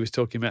ago he was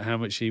talking about how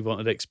much he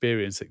wanted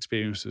experience.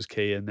 Experience was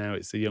key, and now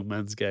it's the young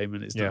man's game,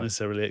 and it's not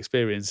necessarily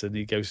experience. And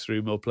he goes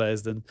through more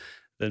players than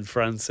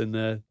France in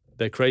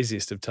their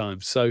craziest of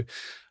times. So.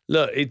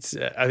 Look, I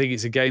think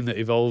it's a game that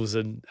evolves,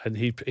 and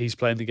he's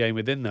playing the game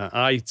within that.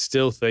 I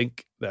still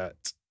think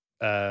that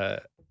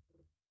a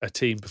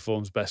team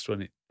performs best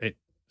when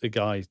the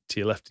guy to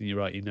your left and your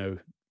right,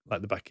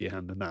 like the back of your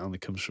hand, and that only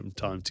comes from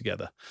time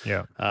together.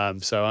 Yeah.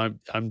 So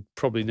I'm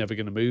probably never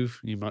going to move.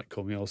 You might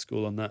call me old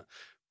school on that,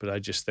 but I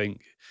just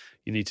think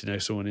you need to know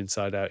someone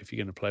inside out if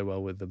you're going to play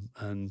well with them,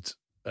 and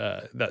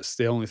that's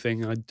the only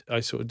thing I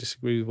sort of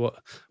disagree with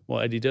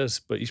what Eddie does.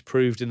 But he's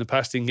proved in the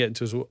past he can get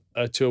into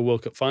to a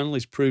World Cup final.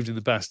 He's proved in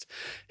the past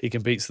he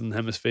can beat Southern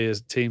Hemisphere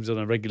teams on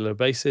a regular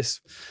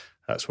basis.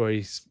 That's where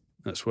he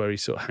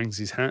sort of hangs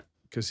his hat,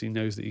 because he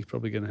knows that he's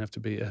probably going to have to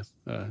beat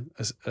a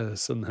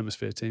Southern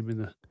Hemisphere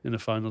team in a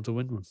final to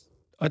win one.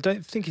 I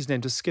don't think he's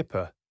named a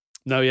skipper.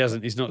 No, he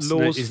hasn't. He's not.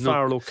 Laws,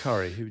 Farrell, or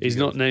Curry. He's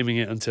not naming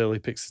it until he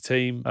picks the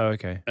team. Oh,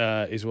 okay.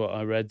 Is what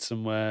I read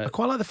somewhere. I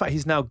quite like the fact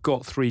he's now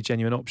got 3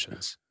 genuine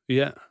options.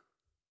 Yeah.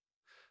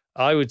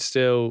 I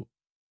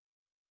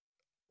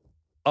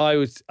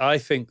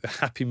think the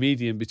happy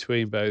medium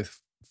between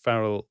both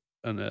Farrell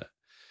and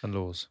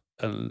Laws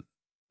and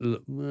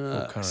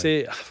Curry.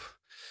 See,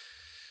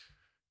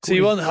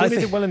 you want? I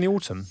did well in the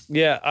autumn.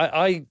 Yeah,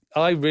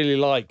 I really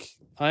like.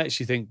 I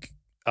actually think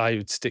I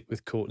would stick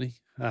with Courtney.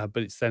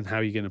 But it's then how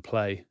you're going to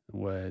play, and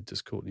where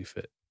does Courtney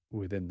fit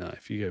within that?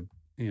 If you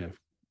go,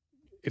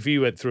 if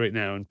you went through it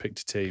now and picked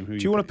a team, do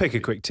you want to pick a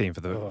quick team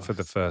for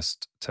the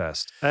first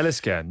test?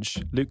 Ellis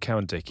Genge, Luke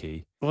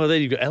Cowan-Dickey. Well,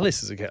 then you've got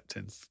Ellis as a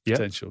captain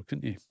potential,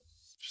 couldn't you?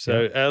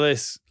 So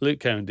Ellis,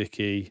 Luke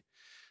Cowan-Dickey,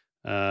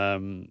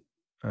 and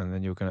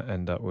then you're going to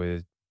end up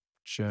with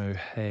Joe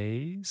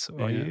Hayes.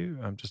 Are you?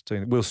 I'm just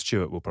doing. Will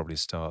Stewart will probably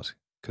start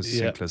because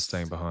Sinclair's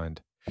staying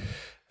behind.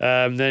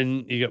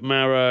 Then you got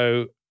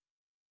Marrow.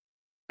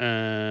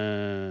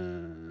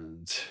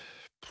 And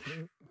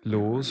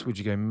Laws, would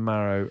you go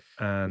Marrow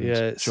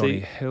and Johnny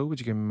Hill? Would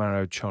you go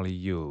Marrow, Charlie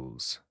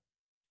Ewells?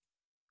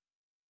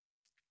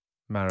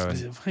 Marrow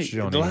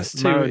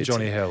and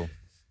Johnny Hill.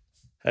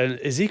 And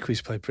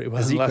Ezequie's played pretty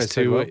well in the last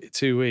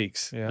 2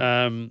 weeks.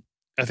 Yeah.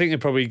 I think they'd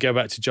probably go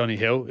back to Johnny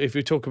Hill. If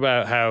we talk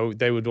about how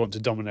they would want to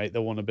dominate,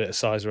 they'll want a bit of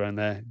size around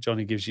there.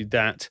 Johnny gives you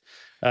that.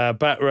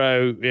 Back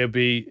row, it'll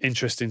be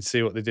interesting to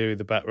see what they do with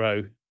the back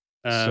row.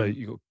 So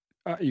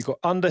you've got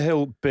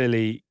Underhill,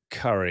 Billy,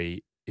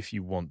 Curry. If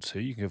you want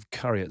to, you can have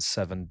Curry at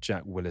 7,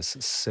 Jack Willis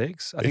at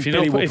 6. I think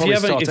Billy will probably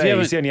start at 8.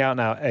 He's the only out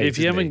now 8. If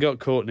you haven't got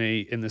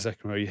Courtney in the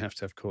second row, you have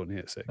to have Courtney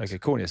at 6. Okay,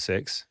 Courtney at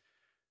 6.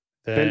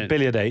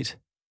 Billy at 8.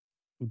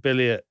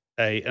 Billy at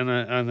 8,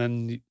 and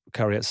then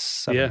Curry at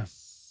 7. Yeah,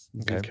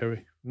 okay.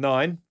 Curry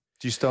 9.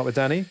 Do you start with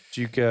Danny?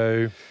 Do you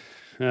go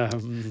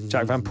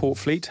Jack Van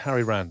Portfleet,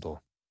 Harry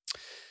Randall?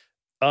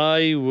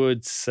 I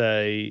would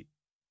say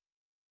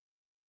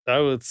I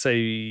would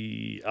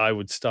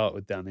start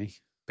with Danny.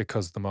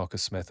 Because the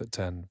Marcus Smith at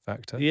 10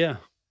 factor? Yeah.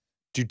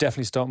 Do you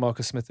definitely start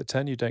Marcus Smith at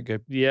 10? You don't go...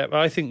 Yeah,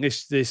 I think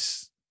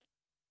this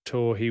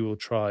tour he will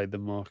try the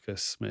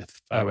Marcus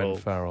Smith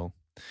Farrell.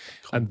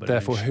 And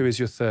therefore, who is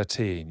your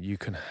 13? You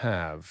can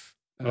have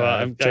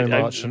Joe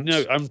Marchant.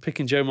 No, I'm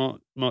picking Joe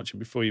Marchant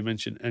before you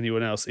mention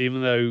anyone else,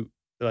 even though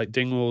like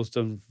Dingwall's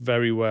done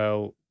very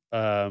well.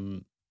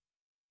 Guy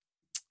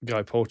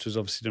Porter's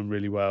obviously done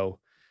really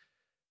well.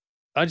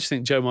 I just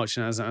think Joe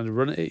Marchant hasn't had a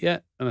run at it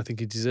yet, and I think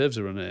he deserves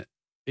a run at it.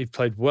 He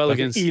played well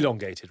against an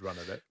elongated run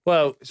of it.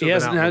 Well, he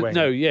hasn't had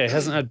he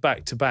hasn't had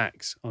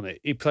back-to-backs on it.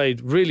 He played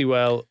really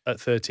well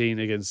at 13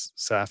 against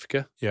South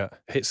Africa. Yeah,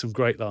 hit some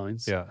great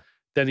lines. Yeah,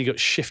 then he got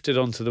shifted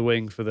onto the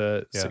wing for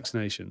the Six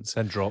Nations.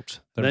 Then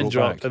dropped. Then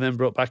dropped and then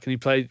brought back, and he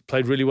played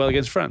really well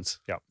against France.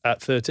 Yeah,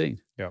 at 13.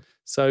 Yeah.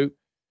 So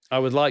I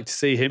would like to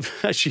see him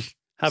actually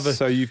have a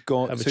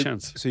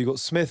chance. So you've got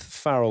Smith,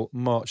 Farrell,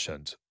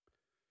 Marchant.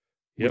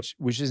 Yep.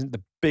 Which isn't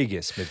the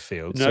biggest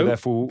midfield. No, so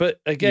therefore, but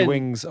again, your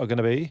wings are going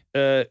to be?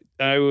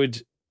 I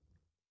would,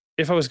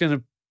 if I was going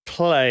to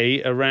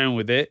play around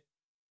with it,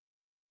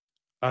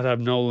 I'd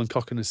have Noel and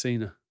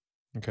Cokanasina.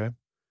 Okay.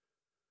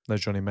 No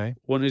Johnny May?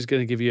 One who's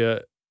going to give you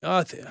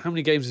how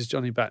many games is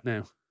Johnny back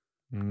now?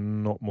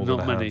 Not more than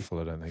a handful,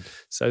 I don't think.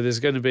 So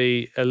there's going to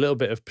be a little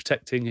bit of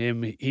protecting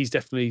him. He's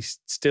definitely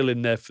still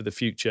in there for the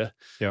future.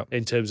 Yeah.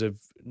 In terms of,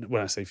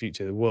 when I say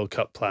future, the World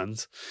Cup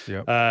plans.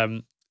 Yeah.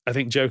 I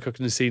think Joe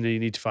Cokanasina, you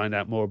need to find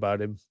out more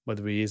about him,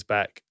 whether he is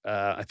back.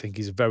 I think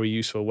he's a very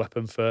useful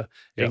weapon for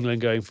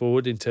England going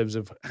forward in terms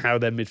of how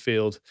their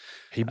midfield.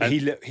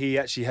 He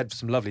actually had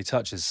some lovely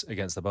touches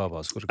against the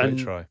Baa-Baas. Scored a great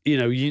try.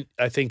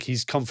 I think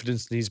his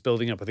confidence and he's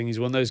building up. I think he's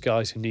one of those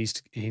guys who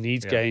needs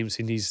games.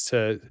 He needs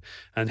to,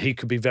 and he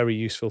could be very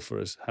useful for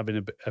us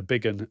having a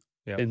big one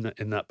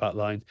in that back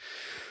line.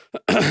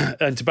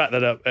 And to back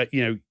that up,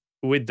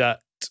 with that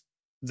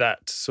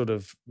that sort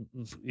of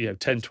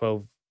 10,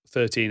 12,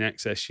 13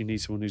 excess, you need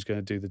someone who's going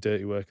to do the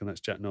dirty work, and that's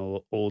Jack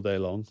Noel all day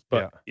long.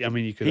 But I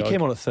mean, you could. He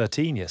came on at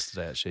 13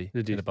 yesterday, actually,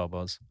 in the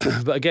Baa-Baas.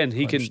 But again,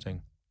 he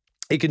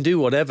can do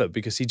whatever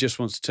because he just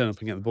wants to turn up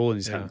and get the ball in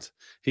his hand.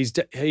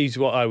 He's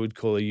what I would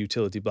call a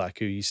utility black,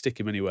 who you stick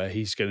him anywhere,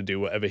 he's going to do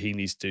whatever he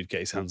needs to do to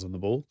get his hands on the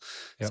ball.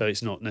 Yep. So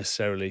it's not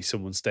necessarily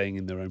someone staying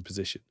in their own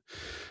position.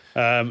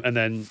 And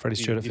then Freddie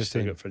Stewart at 15.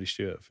 Still got Freddie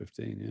Stewart at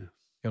 15, yeah.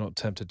 You're not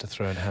tempted to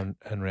throw in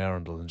Henry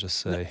Arundel and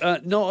just say,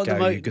 not at the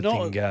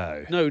moment.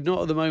 Go. No,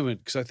 not at the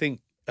moment, because I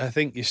think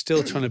you're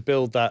still trying to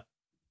build that.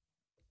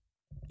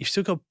 You've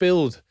still got to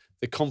build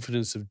the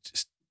confidence of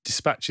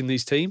dispatching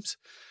these teams.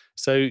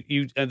 So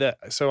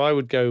I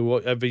would go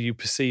whatever you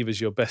perceive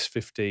as your best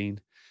 15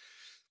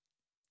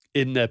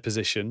 in their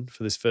position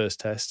for this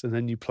first test, and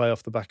then you play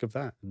off the back of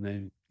that, and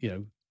then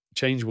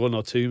change one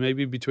or two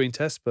maybe between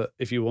tests. But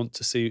if you want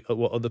to see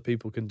what other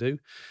people can do,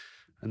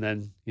 and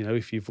then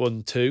if you've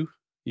won two,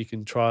 you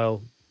can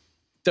trial.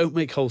 Don't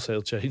make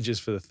wholesale changes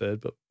for the third,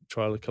 but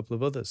trial a couple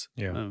of others,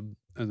 and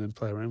then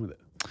play around with it.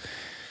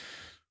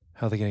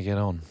 How are they going to get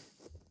on?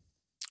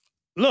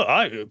 Look,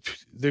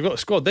 they've got a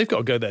squad. They've got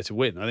to go there to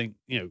win. I think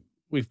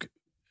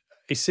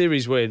a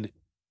series win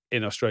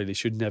in Australia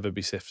should never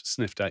be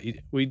sniffed at.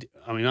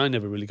 I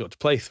never really got to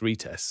play 3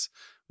 tests.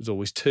 It was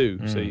always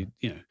 2. So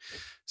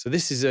so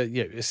this is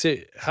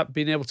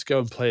being able to go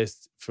and play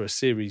for a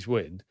series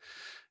win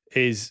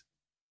is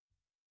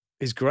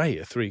great.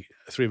 A three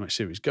match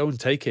series. Go and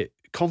take it.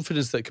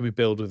 Confidence that can be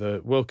built with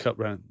a World Cup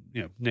round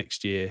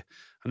next year.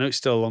 I know it's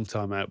still a long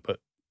time out, but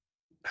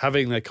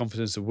having their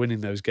confidence of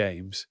winning those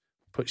games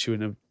puts you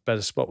in a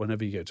better spot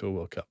whenever you go to a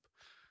World Cup.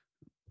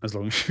 As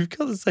long as you've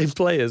got the same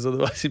players,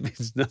 otherwise it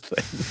means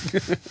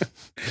nothing.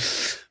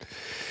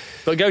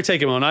 But go take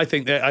them on. I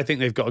think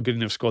they've got a good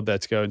enough squad there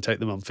to go and take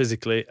them on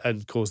physically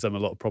and cause them a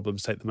lot of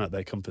problems, take them out of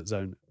their comfort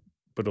zone.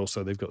 But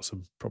also they've got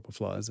some proper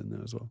flyers in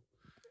there as well.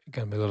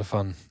 Going to be a lot of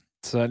fun.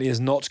 Certainly is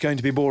not going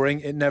to be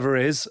boring. It never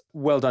is.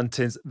 Well done,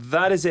 Tinds.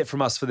 That is it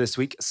from us for this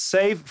week,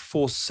 save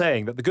for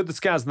saying that The Good, the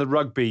Scaz and the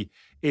Rugby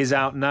is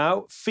out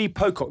now. Fee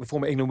Pocock, the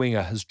former England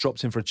winger, has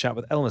dropped in for a chat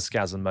with Elmer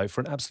Scaz and Mo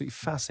for an absolutely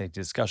fascinating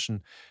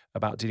discussion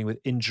about dealing with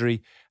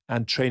injury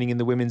and training in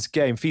the women's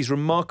game. Fee's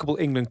remarkable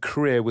England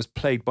career was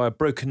plagued by a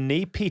broken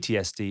knee,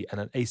 PTSD and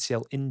an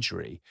ACL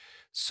injury.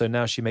 So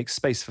now she makes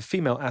space for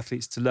female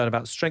athletes to learn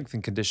about strength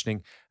and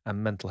conditioning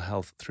and mental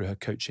health through her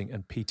coaching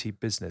and PT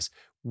business.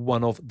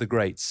 One of the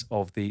greats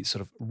of the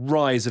sort of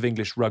rise of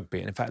English rugby.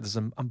 And in fact, there's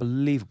an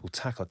unbelievable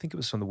tackle. I think it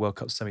was from the World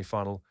Cup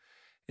semi-final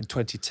in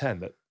 2010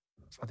 that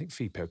I think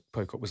Fee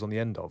Pocock was on the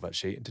end of,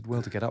 actually. It did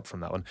well to get up from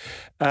that one.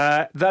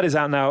 That is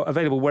out now,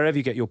 available wherever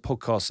you get your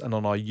podcasts and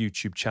on our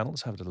YouTube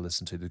channels. Have a little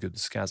listen to The Good, the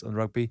Scaz and the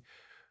Rugby.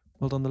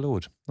 Well done, the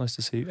Lord. Nice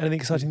to see you. Anything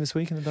exciting this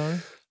week in the diary?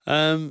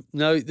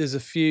 No, there's a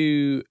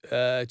few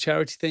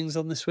charity things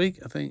on this week.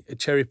 I think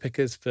Cherry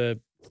Pickers for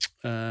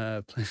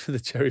playing for the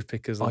Cherry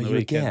Pickers on the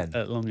weekend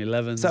again? At Long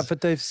 11s. Is that for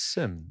Dave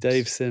Sims?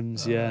 Dave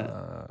Sims,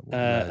 yeah.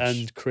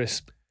 And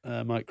Crisp,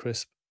 Mike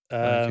Crisp.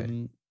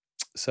 Okay.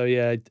 So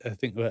yeah, I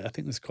think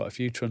there's quite a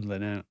few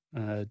trundling out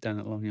down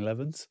at Long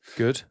 11s.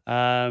 Good.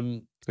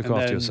 Look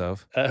after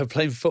yourself.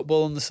 Playing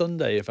football on the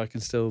Sunday if I can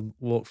still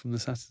walk from the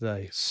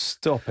Saturday.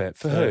 Stop it.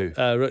 For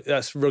who?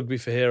 That's Rugby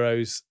for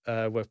Heroes.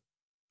 We're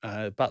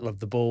Battle of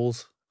the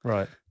Balls.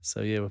 Right.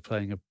 So yeah, we're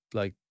playing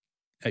a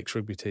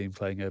ex-rugby team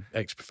playing a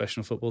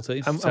ex-professional football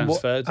team. Sounds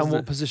fair, and what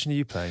it? Position are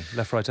you playing?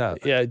 Left, right,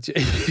 out? Yeah.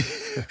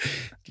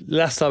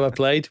 Last time I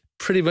played,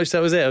 pretty much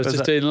that was it. I was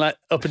just doing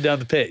up and down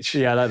the pitch.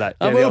 Yeah, I like that.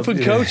 I'm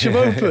open, coach. I'm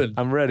open.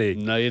 I'm ready.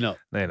 No, you're not.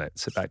 No.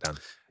 Sit back down.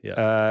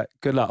 Yeah.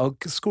 Good luck. I'll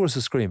score us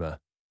a screamer.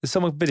 Is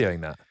someone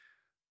videoing that?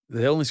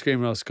 The only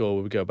screamer I'll score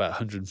will go about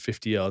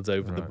 150 yards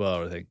over the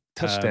bar, I think.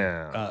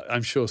 Touchdown.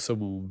 I'm sure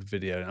someone will be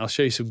videoing. I'll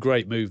show you some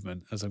great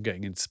movement as I'm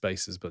getting into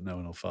spaces, but no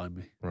one will find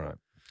me. Right.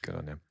 Good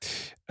on you.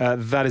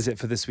 That is it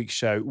for this week's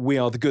show. We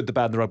are The Good, the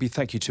Bad and the Rugby.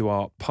 Thank you to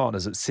our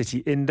partners at City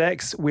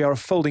Index. We are a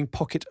Folding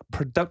Pocket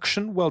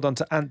production. Well done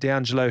to Ant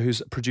D'Angelo,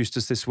 who's produced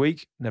us this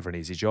week. Never an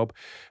easy job.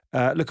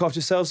 Look after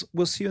yourselves.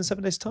 We'll see you in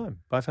 7 days' time.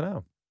 Bye for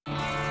now.